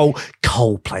 Like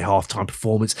Coldplay halftime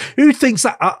performance. Who thinks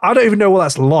that? I don't even know what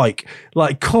that's like.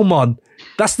 Like, come on,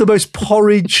 that's the most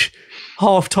porridge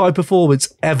halftime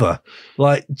performance ever.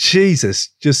 Like, Jesus,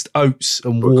 just oats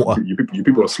and water. You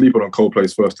people are sleeping on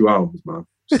Coldplay's first 2 albums, man.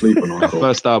 Sleeping on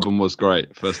First album was great.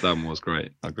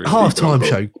 I agree. Halftime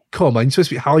show. Come on, man. You're supposed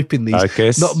to be hyping these.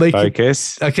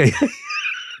 Focus. Okay.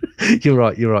 You're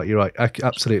right.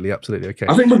 Absolutely. Okay.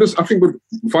 I think with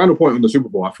final point on the Super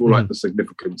Bowl, I feel like the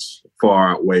significance far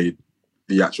outweighed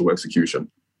the actual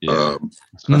execution. Yeah.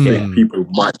 I think people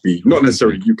might be, not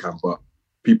necessarily you can, but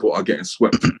people are getting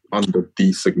swept under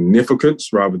the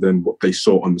significance rather than what they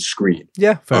saw on the screen.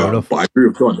 Yeah, fair enough. But I agree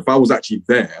with John. If I was actually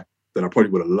there, then I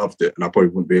probably would have loved it, and I probably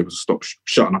wouldn't be able to stop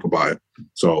shutting up about it.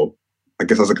 So I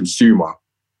guess as a consumer,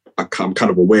 I'm kind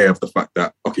of aware of the fact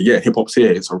that, okay, yeah, hip hop's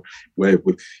here. So where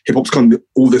hip hop's come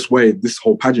all this way, this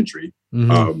whole pageantry,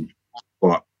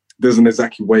 but there's an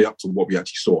exactly way up to what we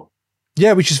actually saw.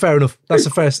 Yeah, which is fair enough. That's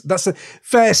a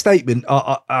fair statement.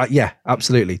 Yeah,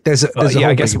 absolutely. There's a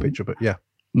whole bigger picture, but yeah.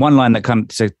 One line that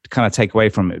kind of take away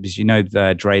from it was,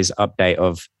 the Dre's update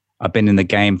of, I've been in the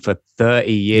game for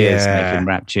 30 years making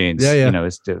rap tunes. Yeah.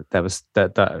 That was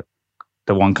the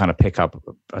one kind of pickup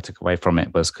I took away from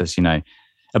it was because,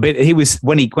 a bit. He was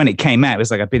when it came out. It was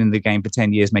like, I've been in the game for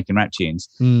 10 years making rap tunes,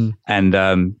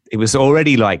 and it was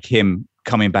already like him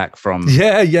coming back from.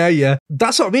 Yeah.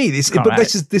 That's what I mean. This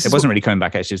it wasn't really coming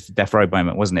back. It's just the Death Row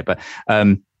moment, wasn't it? But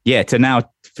to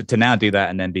now do that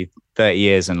and then be 30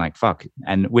 years and like fuck,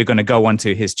 and we're going to go on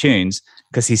to his tunes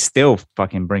because he's still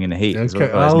fucking bringing the heat.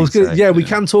 Okay, we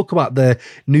can talk about the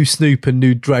new Snoop and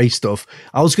new Dre stuff.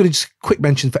 I was going to just quick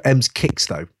mention for M's kicks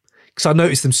though, because I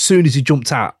noticed them as soon as he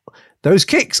jumped out. Those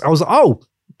kicks, I was like, oh,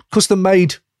 custom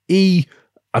made I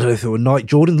don't know if they were Nike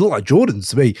Jordans, look like Jordans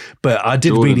to me, but I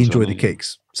did really enjoy the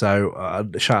kicks. So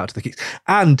shout out to the kicks.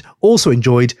 And also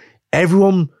enjoyed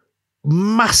everyone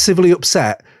massively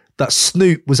upset that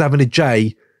Snoop was having a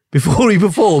J before he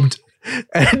performed.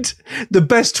 And the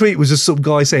best tweet was just some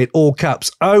guy saying, all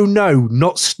caps, oh no,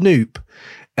 not Snoop.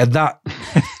 And that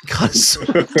just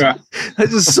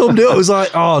summed it up. It was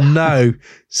like, oh no,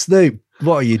 Snoop,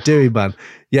 what are you doing, man?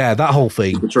 Yeah, that whole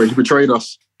thing. You betrayed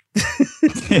us.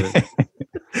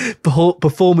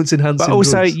 Performance enhancing. But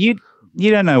also, drugs. you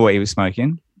don't know what he was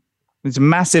smoking. There's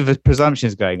massive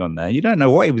presumptions going on there. You don't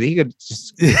know what he was. He could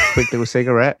just quick little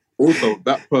cigarette. Also,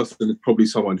 that person is probably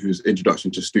someone whose introduction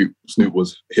to Snoop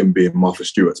was him being Martha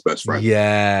Stewart's best friend.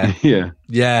 Yeah.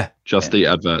 Just Eat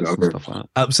adverts and stuff like that.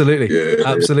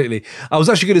 Absolutely. I was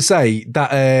actually going to say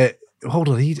that. Hold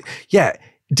on.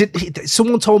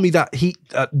 someone told me that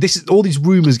this is all these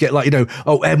rumors get like,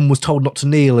 M was told not to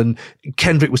kneel and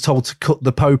Kendrick was told to cut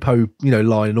the popo,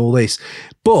 line and all this.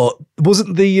 But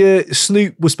wasn't the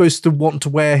Snoop was supposed to want to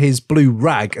wear his blue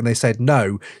rag and they said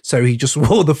no, so he just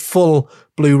wore the full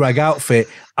blue rag outfit.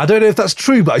 I don't know if that's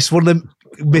true, but it's one of them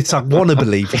myths I want to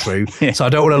believe are true, so I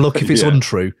don't want to look if it's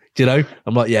untrue.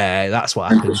 I'm like, yeah, that's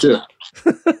what happened.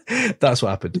 That's what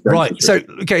happened. Right. So,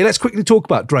 okay, let's quickly talk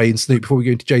about Dre and Snoop before we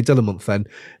go into J Dilla month then.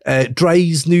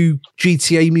 Dre's new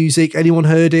GTA music. Anyone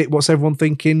heard it? What's everyone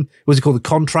thinking? Was it called The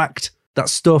Contract? That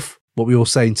stuff? What were you all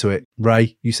saying to it?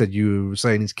 Ray, you said you were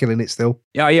saying he's killing it still.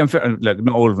 Yeah. Look,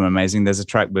 not all of them are amazing. There's a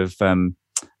track with Eminem,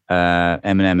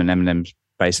 and Eminem's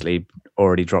basically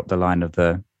already dropped the line of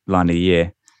the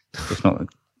year. If not,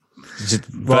 just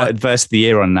verse of the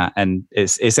year on that, and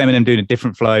it's Eminem doing a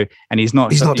different flow, and he's not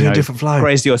doing a different flow,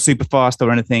 crazy or super fast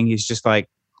or anything. He's just like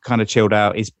kind of chilled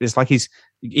out. It's like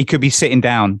he could be sitting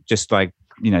down, just like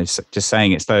just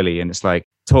saying it slowly, and it's like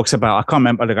talks about, I can't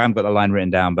remember. Look, I haven't got the line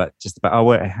written down, but just about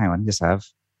hang on, just have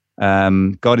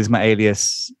God is my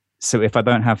alias. So if I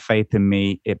don't have faith in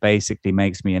me, it basically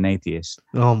makes me an atheist.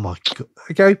 Oh my God!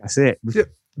 Okay, that's it.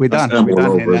 We're done. We're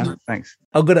done here now. Thanks.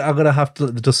 I'm gonna have to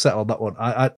let the dust settle on that one.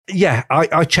 I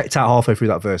checked out halfway through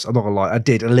that verse. I'm not gonna lie, I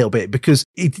did a little bit because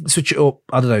he didn't switch it up.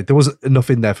 I don't know. There wasn't enough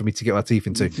in there for me to get my teeth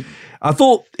into. I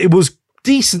thought it was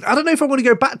decent. I don't know if I want to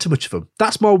go back to much of them.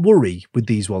 That's my worry with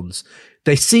these ones.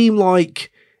 They seem like,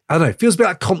 I don't know. It feels a bit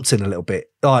like Compton a little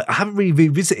bit. Like I haven't really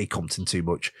revisited Compton too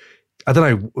much. I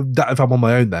don't know that if I'm on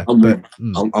my own there. I'm with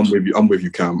you. I'm with you,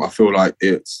 Cam. I feel like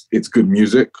it's good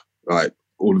music. Like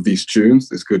all of these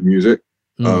tunes, it's good music.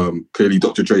 Clearly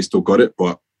Dr. Dre still got it,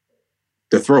 but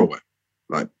they're throwaway.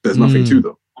 Like there's nothing to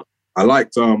them. I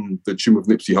liked the tune with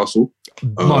Nipsey Hussle.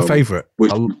 My favourite. I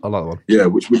like that one. Yeah,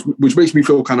 which makes me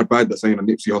feel kind of bad that saying a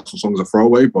Nipsey Hussle song is a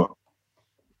throwaway, but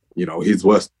his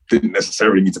worst didn't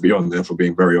necessarily need to be on there, for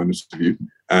being very honest with you.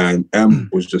 And M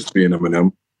was just being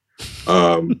Eminem.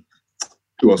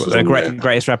 Who else was on there?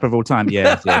 Greatest rapper of all time?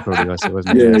 Yeah, probably was. It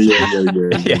wasn't.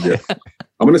 Yeah.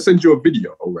 I'm going to send you a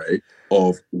video, Ray,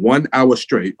 of 1 hour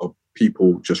straight of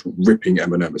people just ripping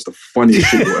Eminem. It's the funniest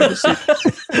shit you'll ever see.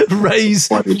 Ray's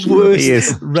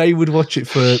worst. Ray would watch it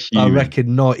for, I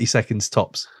reckon, 90 seconds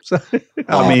tops. So,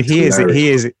 I mean, he is, he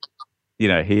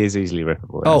is easily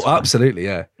rippable. Oh, absolutely,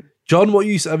 yeah. John,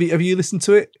 have you listened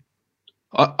to it?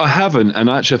 I haven't, and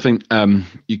actually I think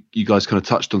you guys kind of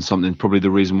touched on something, probably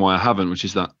the reason why I haven't, which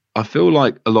is that I feel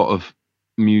like a lot of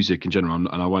music in general, and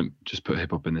I won't just put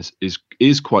hip hop in this,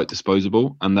 is quite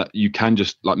disposable, and that you can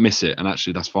just like miss it, and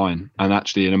actually that's fine. And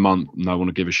actually in a month, no one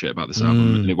will give a shit about this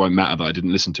album, and it won't matter that I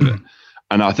didn't listen to it.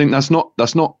 And I think that's not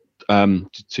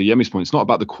to Yemi's point, it's not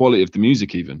about the quality of the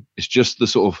music even. It's just the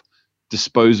sort of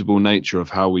disposable nature of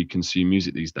how we consume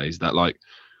music these days, that like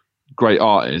great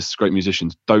artists, great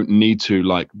musicians don't need to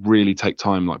like really take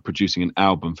time like producing an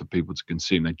album for people to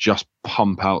consume. They just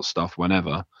pump out stuff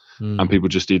whenever, and people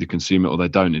just either consume it or they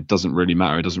don't. It doesn't really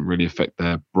matter. It doesn't really affect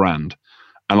their brand.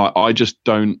 And like it just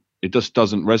doesn't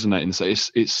resonate. And so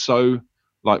it's so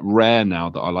like rare now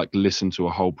that I like listen to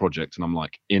a whole project and I'm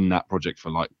like in that project for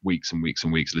like weeks and weeks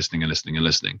and weeks, listening.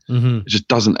 It just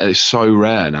doesn't, it's so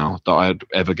rare now that I'd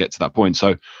ever get to that point.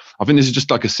 So I think this is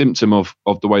just like a symptom of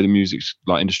the way the music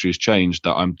like industry has changed,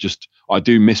 that I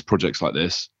do miss projects like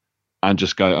this and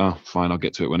just go, oh, fine, I'll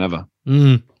get to it whenever.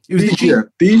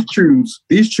 These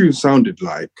tunes sounded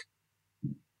like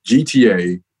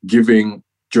GTA giving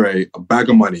Dre a bag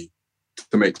of money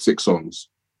to make 6 songs,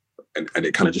 and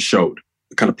it kind of just showed.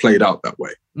 It kind of played out that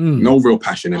way. No real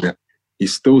passion in it.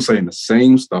 He's still saying the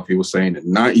same stuff he was saying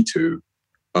in 92.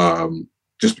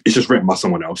 It's just written by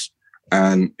someone else.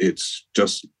 And it's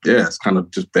just, it's kind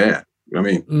of just there. You know what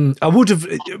I mean? I would have,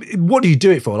 what do you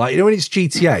do it for? Like, when it's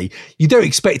GTA, you don't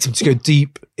expect him to go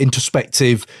deep,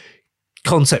 introspective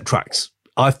concept tracks.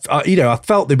 I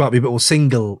felt they might be a bit more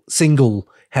single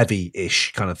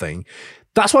heavy-ish kind of thing.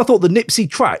 That's why I thought the Nipsey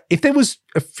track, if there was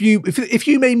a few, if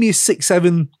you made me a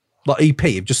 6-7 like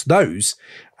EP of just those,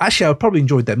 actually I would probably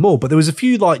enjoyed them more. But there was a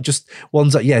few like just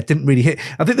ones that didn't really hit.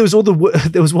 I think there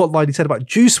was one line he said about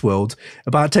Juice WRLD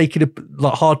about taking a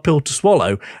like hard pill to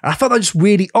swallow, and I found that just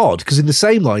really odd because in the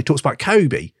same line he talks about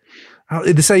Kobe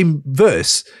in the same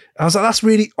verse. I was like, that's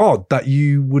really odd that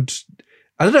you would,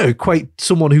 I don't know, equate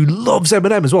someone who loves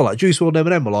Eminem as well, like Juice WRLD and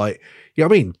Eminem were like, you know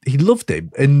what I mean? He loved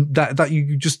him, and that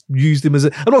you just used him as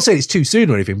a, I'm not saying it's too soon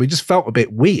or anything, but it just felt a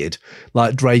bit weird,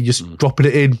 like Dre just dropping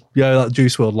it in, that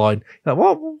Juice WRLD line. Like,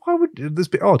 why would, this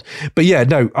bit odd? But yeah,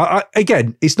 no, I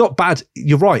again, it's not bad.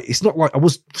 You're right. It's not like I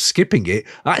was skipping it.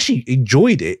 I actually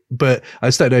enjoyed it, but I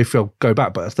just don't know if I'll go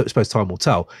back, but I suppose time will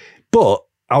tell. But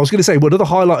I was going to say, one other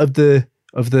highlight of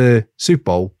the Super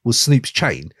Bowl was Snoop's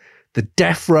chain. The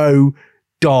Death Row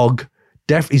Dogg.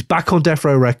 He's back on Death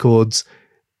Row Records.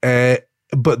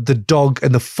 But the dog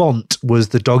and the font was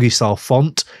the Doggy style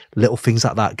font. Little things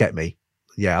like that get me.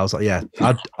 Yeah, I was like, yeah,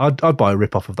 I'd buy a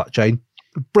rip off of that chain.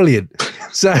 Brilliant.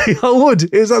 So I would.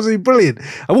 It was absolutely brilliant.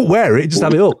 I won't wear it, just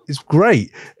have it up. It's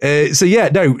great. So yeah,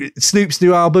 no, Snoop's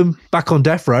new album, Back on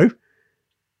Death Row.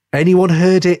 Anyone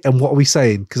heard it? And what are we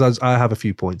saying? Because I have a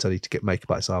few points I need to make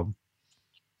about this album.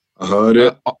 I heard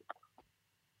it.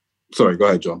 Sorry, go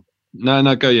ahead, John. No,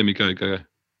 go, Yemi, go.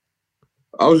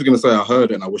 I was just going to say I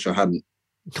heard it and I wish I hadn't.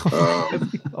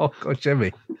 Oh, God,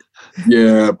 Jimmy.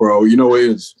 Yeah, bro. You know what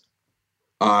it is?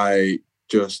 I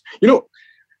just,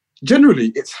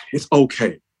 generally it's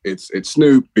okay. It's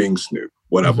Snoop being Snoop,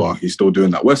 whatever. Mm-hmm. He's still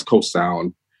doing that West Coast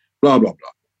sound, blah, blah,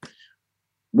 blah.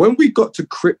 When we got to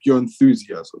Crip Your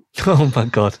Enthusiasm. Oh, my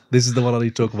God. This is the one I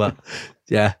need to talk about.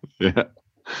 Yeah.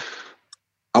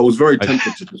 I was very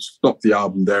tempted to just stop the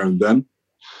album there and then.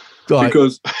 Right.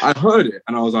 Because I heard it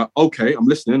and I was like, okay, I'm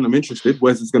listening, I'm interested.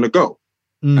 Where's this going to go?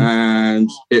 And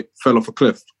it fell off a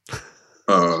cliff.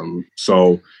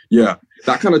 So yeah,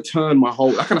 that kind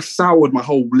of soured my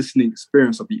whole listening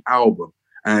experience of the album.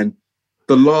 And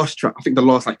the last track, I think the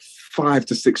last like 5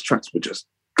 to 6 tracks were just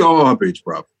garbage,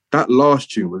 bro. That last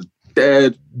tune was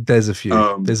dead. There's a few.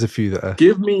 There's a few that are.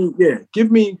 Give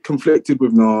me Conflicted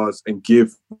with Nas and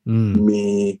give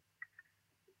me,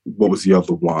 what was the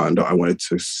other one that I wanted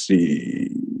to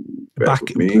see? What's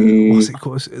it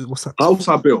called? What's that? House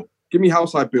I Built. Give me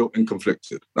House I Built and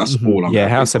Conflicted. That's all I'm. Yeah,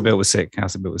 House I Built was sick.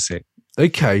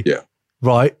 Okay. Yeah.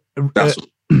 Right.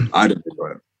 I didn't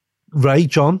enjoy it. Ray,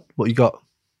 John, what you got?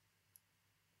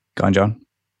 Go on, John.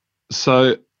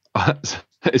 So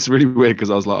it's really weird because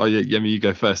I was like, oh yeah, Yemi, you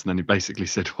go first, and then he basically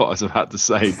said what I was about to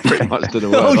say pretty much to the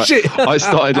word. Oh shit! I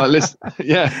started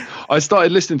I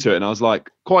started listening to it, and I was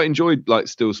like, quite enjoyed like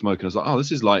Still Smoking. I was like, oh,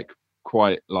 this is like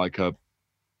quite like a.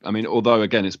 I mean, although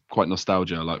again, it's quite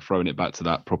nostalgia, like throwing it back to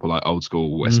that proper like old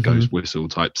school West Coast whistle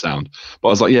type sound. But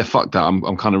I was like, yeah, fuck that.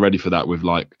 I'm kind of ready for that with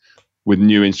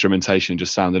new instrumentation,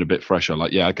 just sounded a bit fresher.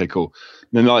 Like, yeah, okay, cool.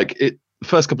 And then like the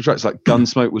first couple of tracks, like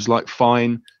Gunsmoke was like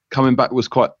fine. Coming Back was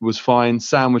fine.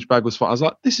 Sandwich Bag was fine. I was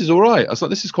like, this is all right. I was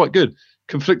like, this is quite good.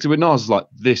 Conflicted with Nas, I was like,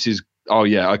 this is, oh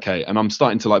yeah, okay. And I'm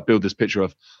starting to like build this picture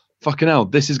of, fucking hell,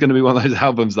 this is going to be one of those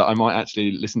albums that I might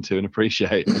actually listen to and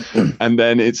appreciate. And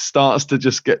then it starts to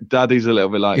just get daddy's a little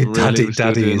bit like, really?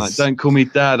 Daddy is... like, don't call me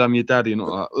dad, I'm your daddy. And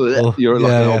not like, you're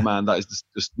like an old man. That is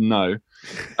just no.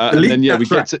 And then we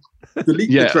get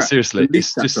to seriously,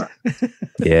 it's just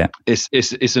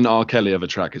it's an R. Kelly of a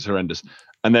track. It's horrendous.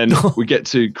 And then we get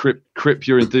to Crip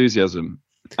Your Enthusiasm,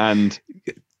 and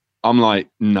I'm like,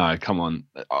 no, come on.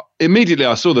 Immediately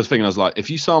I saw this thing and I was like,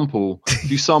 if you sample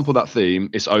that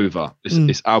theme, it's over.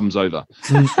 This album's over.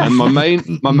 And my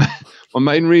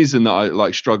main reason that I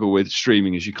like struggle with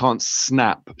streaming is you can't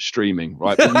snap streaming,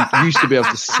 right? But you used to be able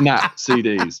to snap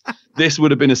CDs. This would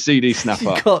have been a CD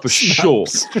snapper for sure.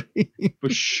 For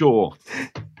sure.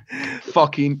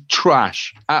 Fucking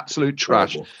trash. Absolute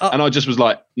trash. And I just was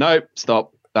like, no,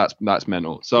 stop. That's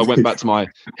mental. So I went back to my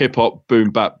hip hop boom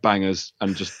bap bangers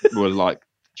and just were like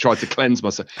tried to cleanse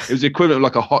myself. It was the equivalent of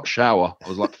like a hot shower. I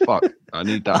was like, fuck, I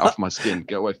need that off my skin.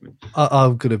 Get away from me.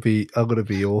 I'm gonna be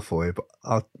awful here, but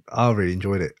I really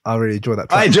enjoyed it. I really enjoyed that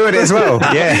track. I enjoyed it as well.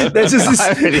 Yeah. there's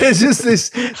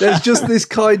just this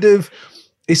kind of,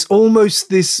 it's almost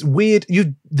this weird,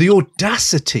 the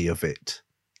audacity of it.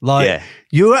 Like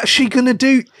you're actually gonna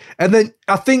do, and then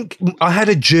I think I had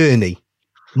a journey.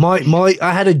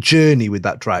 I had a journey with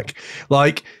that track.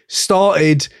 Like,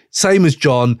 started same as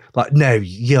John. Like, no,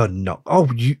 you're not.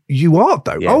 Oh, you are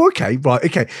though. Yeah. Oh, okay, right,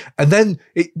 okay. And then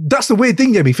that's the weird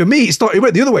thing, Yemi. For me, it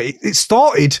went the other way. It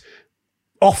started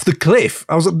off the cliff.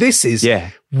 I was like, this is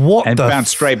what, and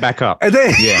bounced straight back up. And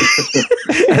then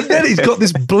and then he's got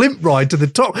this blimp ride to the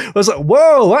top. I was like,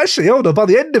 whoa, actually, hold on. By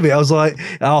the end of it, I was like,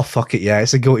 oh fuck it, yeah,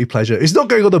 it's a guilty pleasure. It's not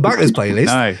going on the backlist playlist.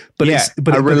 No,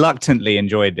 but I reluctantly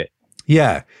enjoyed it.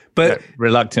 Yeah, but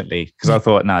reluctantly, because I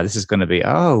thought, no, this is going to be,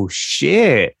 oh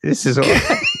shit, this is all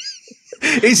right.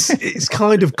 It's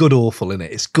kind of good awful, isn't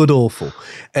it? It's good awful.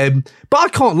 But I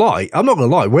can't lie. I'm not going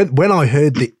to lie. When I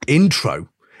heard the intro,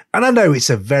 and I know it's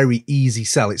a very easy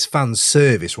sell, it's fan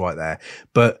service right there,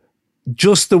 but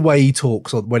just the way he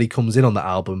talks when he comes in on that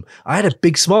album, I had a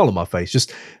big smile on my face.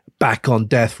 Just back on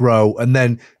Death Row, and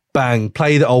then bang,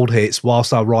 play the old hits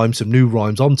whilst I rhyme some new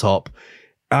rhymes on top.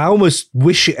 I almost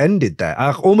wish it ended there.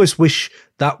 I almost wish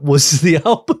that was the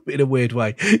album in a weird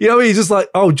way. You know what I mean? It's just like,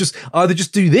 oh, just either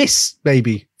just do this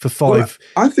maybe for 5. Well,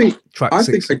 I think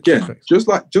again, just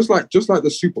like the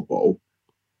Super Bowl,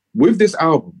 with this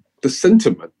album, the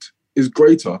sentiment is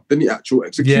greater than the actual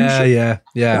execution. Yeah.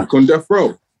 Back on Death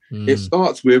Row. It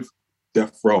starts with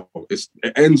Death Row. It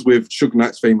ends with Suge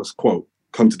Knight's famous quote,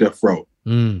 "Come to Death Row."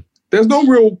 There's no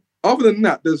real, other than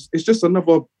that, it's just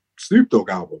another Snoop Dogg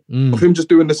album of him just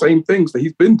doing the same things that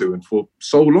he's been doing for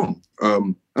so long.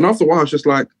 And after a while, it's just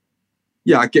like,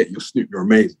 yeah, I get it. You're Snoop, you're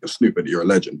amazing, you're Snoop, and you're a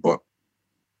legend, but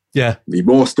need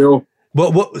more still.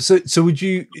 So would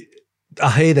you,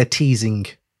 I hear they're teasing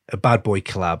a Bad Boy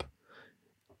collab.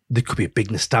 There could be a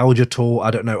big nostalgia tour.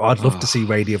 I don't know. I'd love to see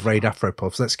Raid Afro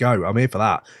Puffs. Let's go. I'm here for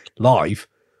that live.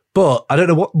 But I don't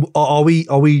know what are we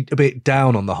a bit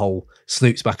down on the whole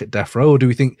Snoop's back at Death Row, or do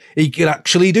we think he could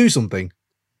actually do something?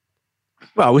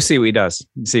 Well, we'll see what he does.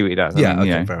 See what he does. Yeah, I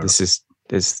mean,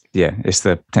 it's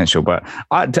the potential. But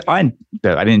I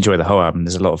didn't enjoy the whole album.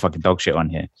 There's a lot of fucking dog shit on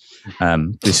here.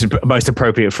 This is the most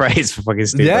appropriate phrase for fucking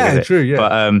Snoop. Yeah, true. Yeah,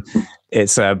 but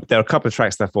it's there are a couple of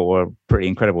tracks that I thought were pretty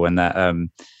incredible, and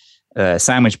that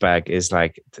Sandwich Bag is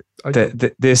like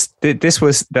this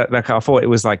was like, I thought it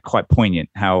was like quite poignant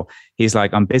how he's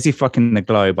like, I'm busy fucking the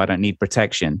globe, I don't need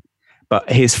protection. But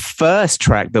his first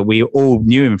track that we all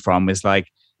knew him from was like,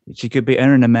 she could be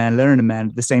earning a man, learning a man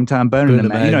at the same time, burning a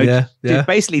man. You know, yeah.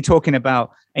 Basically talking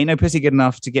about ain't no pussy good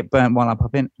enough to get burnt while I'm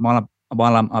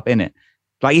up in it.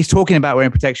 Like he's talking about wearing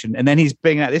protection, and then he's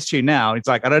bringing out this tune now. It's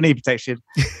like, I don't need protection.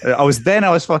 I was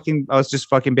just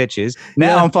fucking bitches.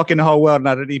 Now I'm fucking the whole world, and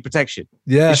I don't need protection.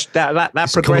 Yeah,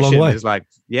 that progression is like,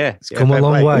 it's come a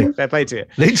long way. Fair play to it.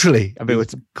 Literally, I mean,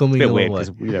 it's a bit weird because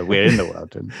we're in the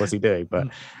world, and what's he doing? But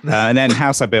and then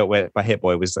House I Built by Hit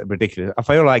Boy was ridiculous. I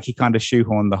feel like he kind of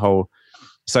shoehorned the whole.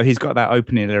 So he's got that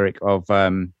opening lyric of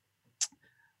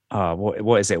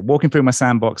what is it? Walking through my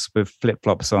sandbox with flip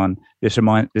flops on. This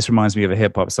reminds me of a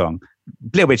hip hop song. A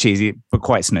little bit cheesy, but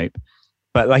quite Snoop.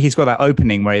 But like he's got that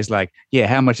opening where he's like, "Yeah,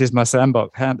 how much is my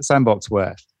sandbox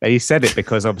worth?" And he said it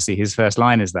because obviously his first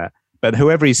line is that. But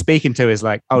whoever he's speaking to is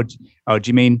like, "Oh, do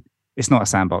you mean it's not a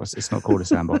sandbox? It's not called a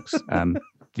sandbox.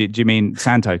 Do you mean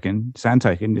sand token? Sand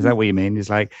token? Is that what you mean?" He's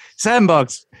like,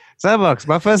 "Sandbox. Sandbox.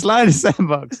 My first line is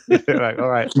sandbox." Like, all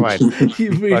right, fine.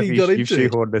 You really got into it. You've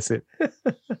shoehorned this in.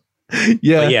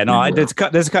 Yeah. No. There's a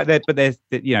cut there, but there's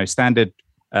standard,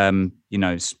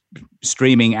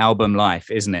 streaming album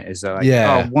life, isn't it? Is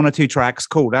like, one or two tracks,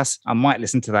 cool. I might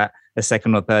listen to that a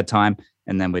second or third time,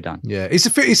 and then we're done. Yeah, it's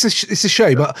a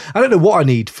shame. But I don't know what I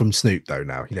need from Snoop though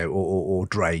now, or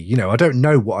Dre. I don't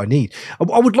know what I need.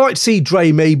 I would like to see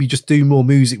Dre maybe just do more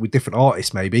music with different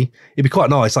artists. Maybe it'd be quite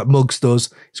nice, like Muggs does.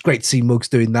 It's great to see Muggs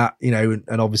doing that.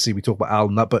 And obviously we talk about Al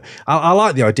and that, but I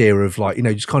like the idea of like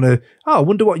just kind of I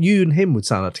wonder what you and him would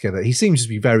sound like together. He seems to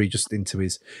be very just into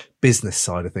his business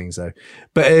side of things though.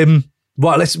 But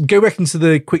right, let's go back into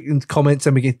the quick comments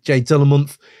and we get Jay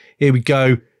Dillamonth. Here we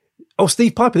go. Oh,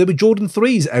 Steve Piper, there were Jordan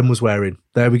 3s M was wearing.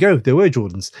 There we go. There were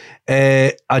Jordans.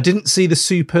 I didn't see the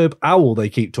superb owl they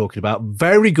keep talking about.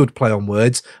 Very good play on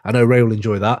words. I know Ray will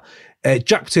enjoy that.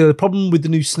 Jack Taylor, the problem with the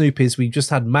new Snoop is we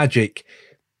just had Magic.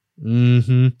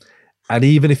 And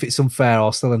even if it's unfair,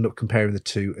 I'll still end up comparing the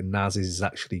two, and Nas's is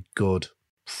actually good.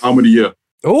 Album of the year.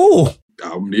 Oh!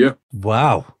 Album of the year.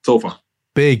 Wow. So far.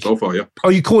 Big. So far, yeah. Oh,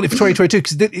 you called it for 2022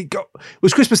 because it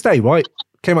was Christmas Day, right?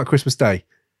 Came out Christmas Day.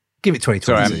 Give it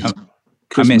 2020. Sorry,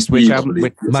 I missed which album?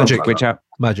 Magic. Which album?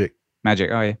 Magic.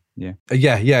 Oh yeah.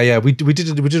 Yeah. We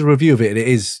did a review of it, and it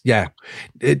is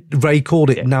Ray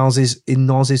called it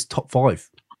Nas's top 5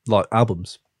 like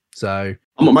albums. So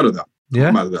I'm not mad at that. Yeah,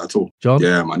 I'm not mad at that at all. John.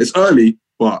 Yeah, man. It's early,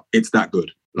 but it's that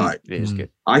good. Like it is good.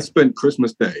 I spent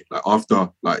Christmas Day, like after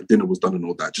like dinner was done and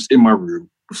all that, just in my room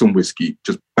with some whiskey,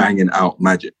 just banging out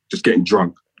Magic, just getting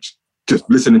drunk, just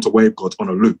listening to Wave Gods on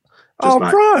a loop. Just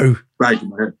bro. Back in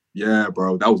my head. Yeah,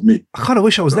 bro, that was me. I kind of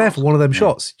wish I was there for one of them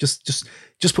shots. Just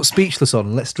put Speechless on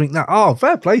and let's drink that. Oh,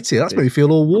 fair play to you. That's made me feel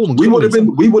all warm. And we would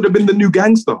have been the new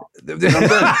gangster.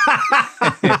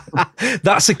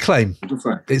 That's a claim.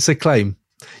 It's a claim.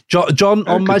 John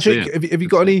on Magic. Have you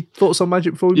got any thoughts on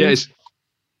Magic before we move?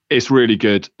 It's really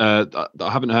good. I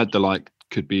haven't heard the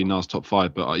could be Nas top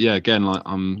 5, but again,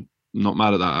 I'm not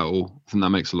mad at that at all. I think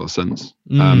that makes a lot of sense.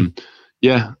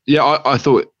 I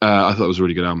thought it was a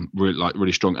really good album,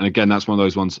 really strong. And again, that's one of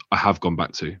those ones I have gone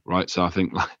back to, right? So I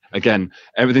think again,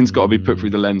 everything's got to be put through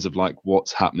the lens of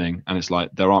what's happening, and it's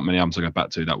there aren't many albums I go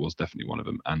back to. That was definitely one of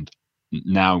them. And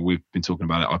now we've been talking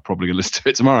about it, I'm probably gonna listen to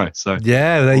it tomorrow. So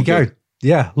yeah, there you go.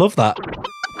 Yeah, love that.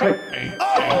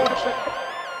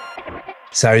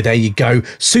 So there you go.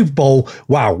 Super Bowl.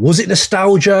 Wow. Was it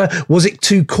nostalgia? Was it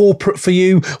too corporate for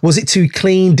you? Was it too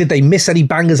clean? Did they miss any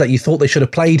bangers that you thought they should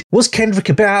have played? Was Kendrick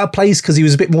a bit out of place because he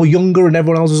was a bit more younger and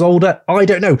everyone else was older? I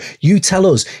don't know. You tell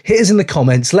us. Hit us in the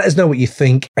comments. Let us know what you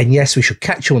think. And yes, we should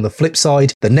catch you on the flip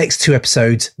side. The next 2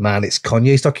 episodes, man, it's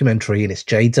Kanye's documentary and it's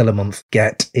Jay Dilla month.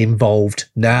 Get involved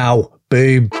now.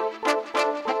 Boom.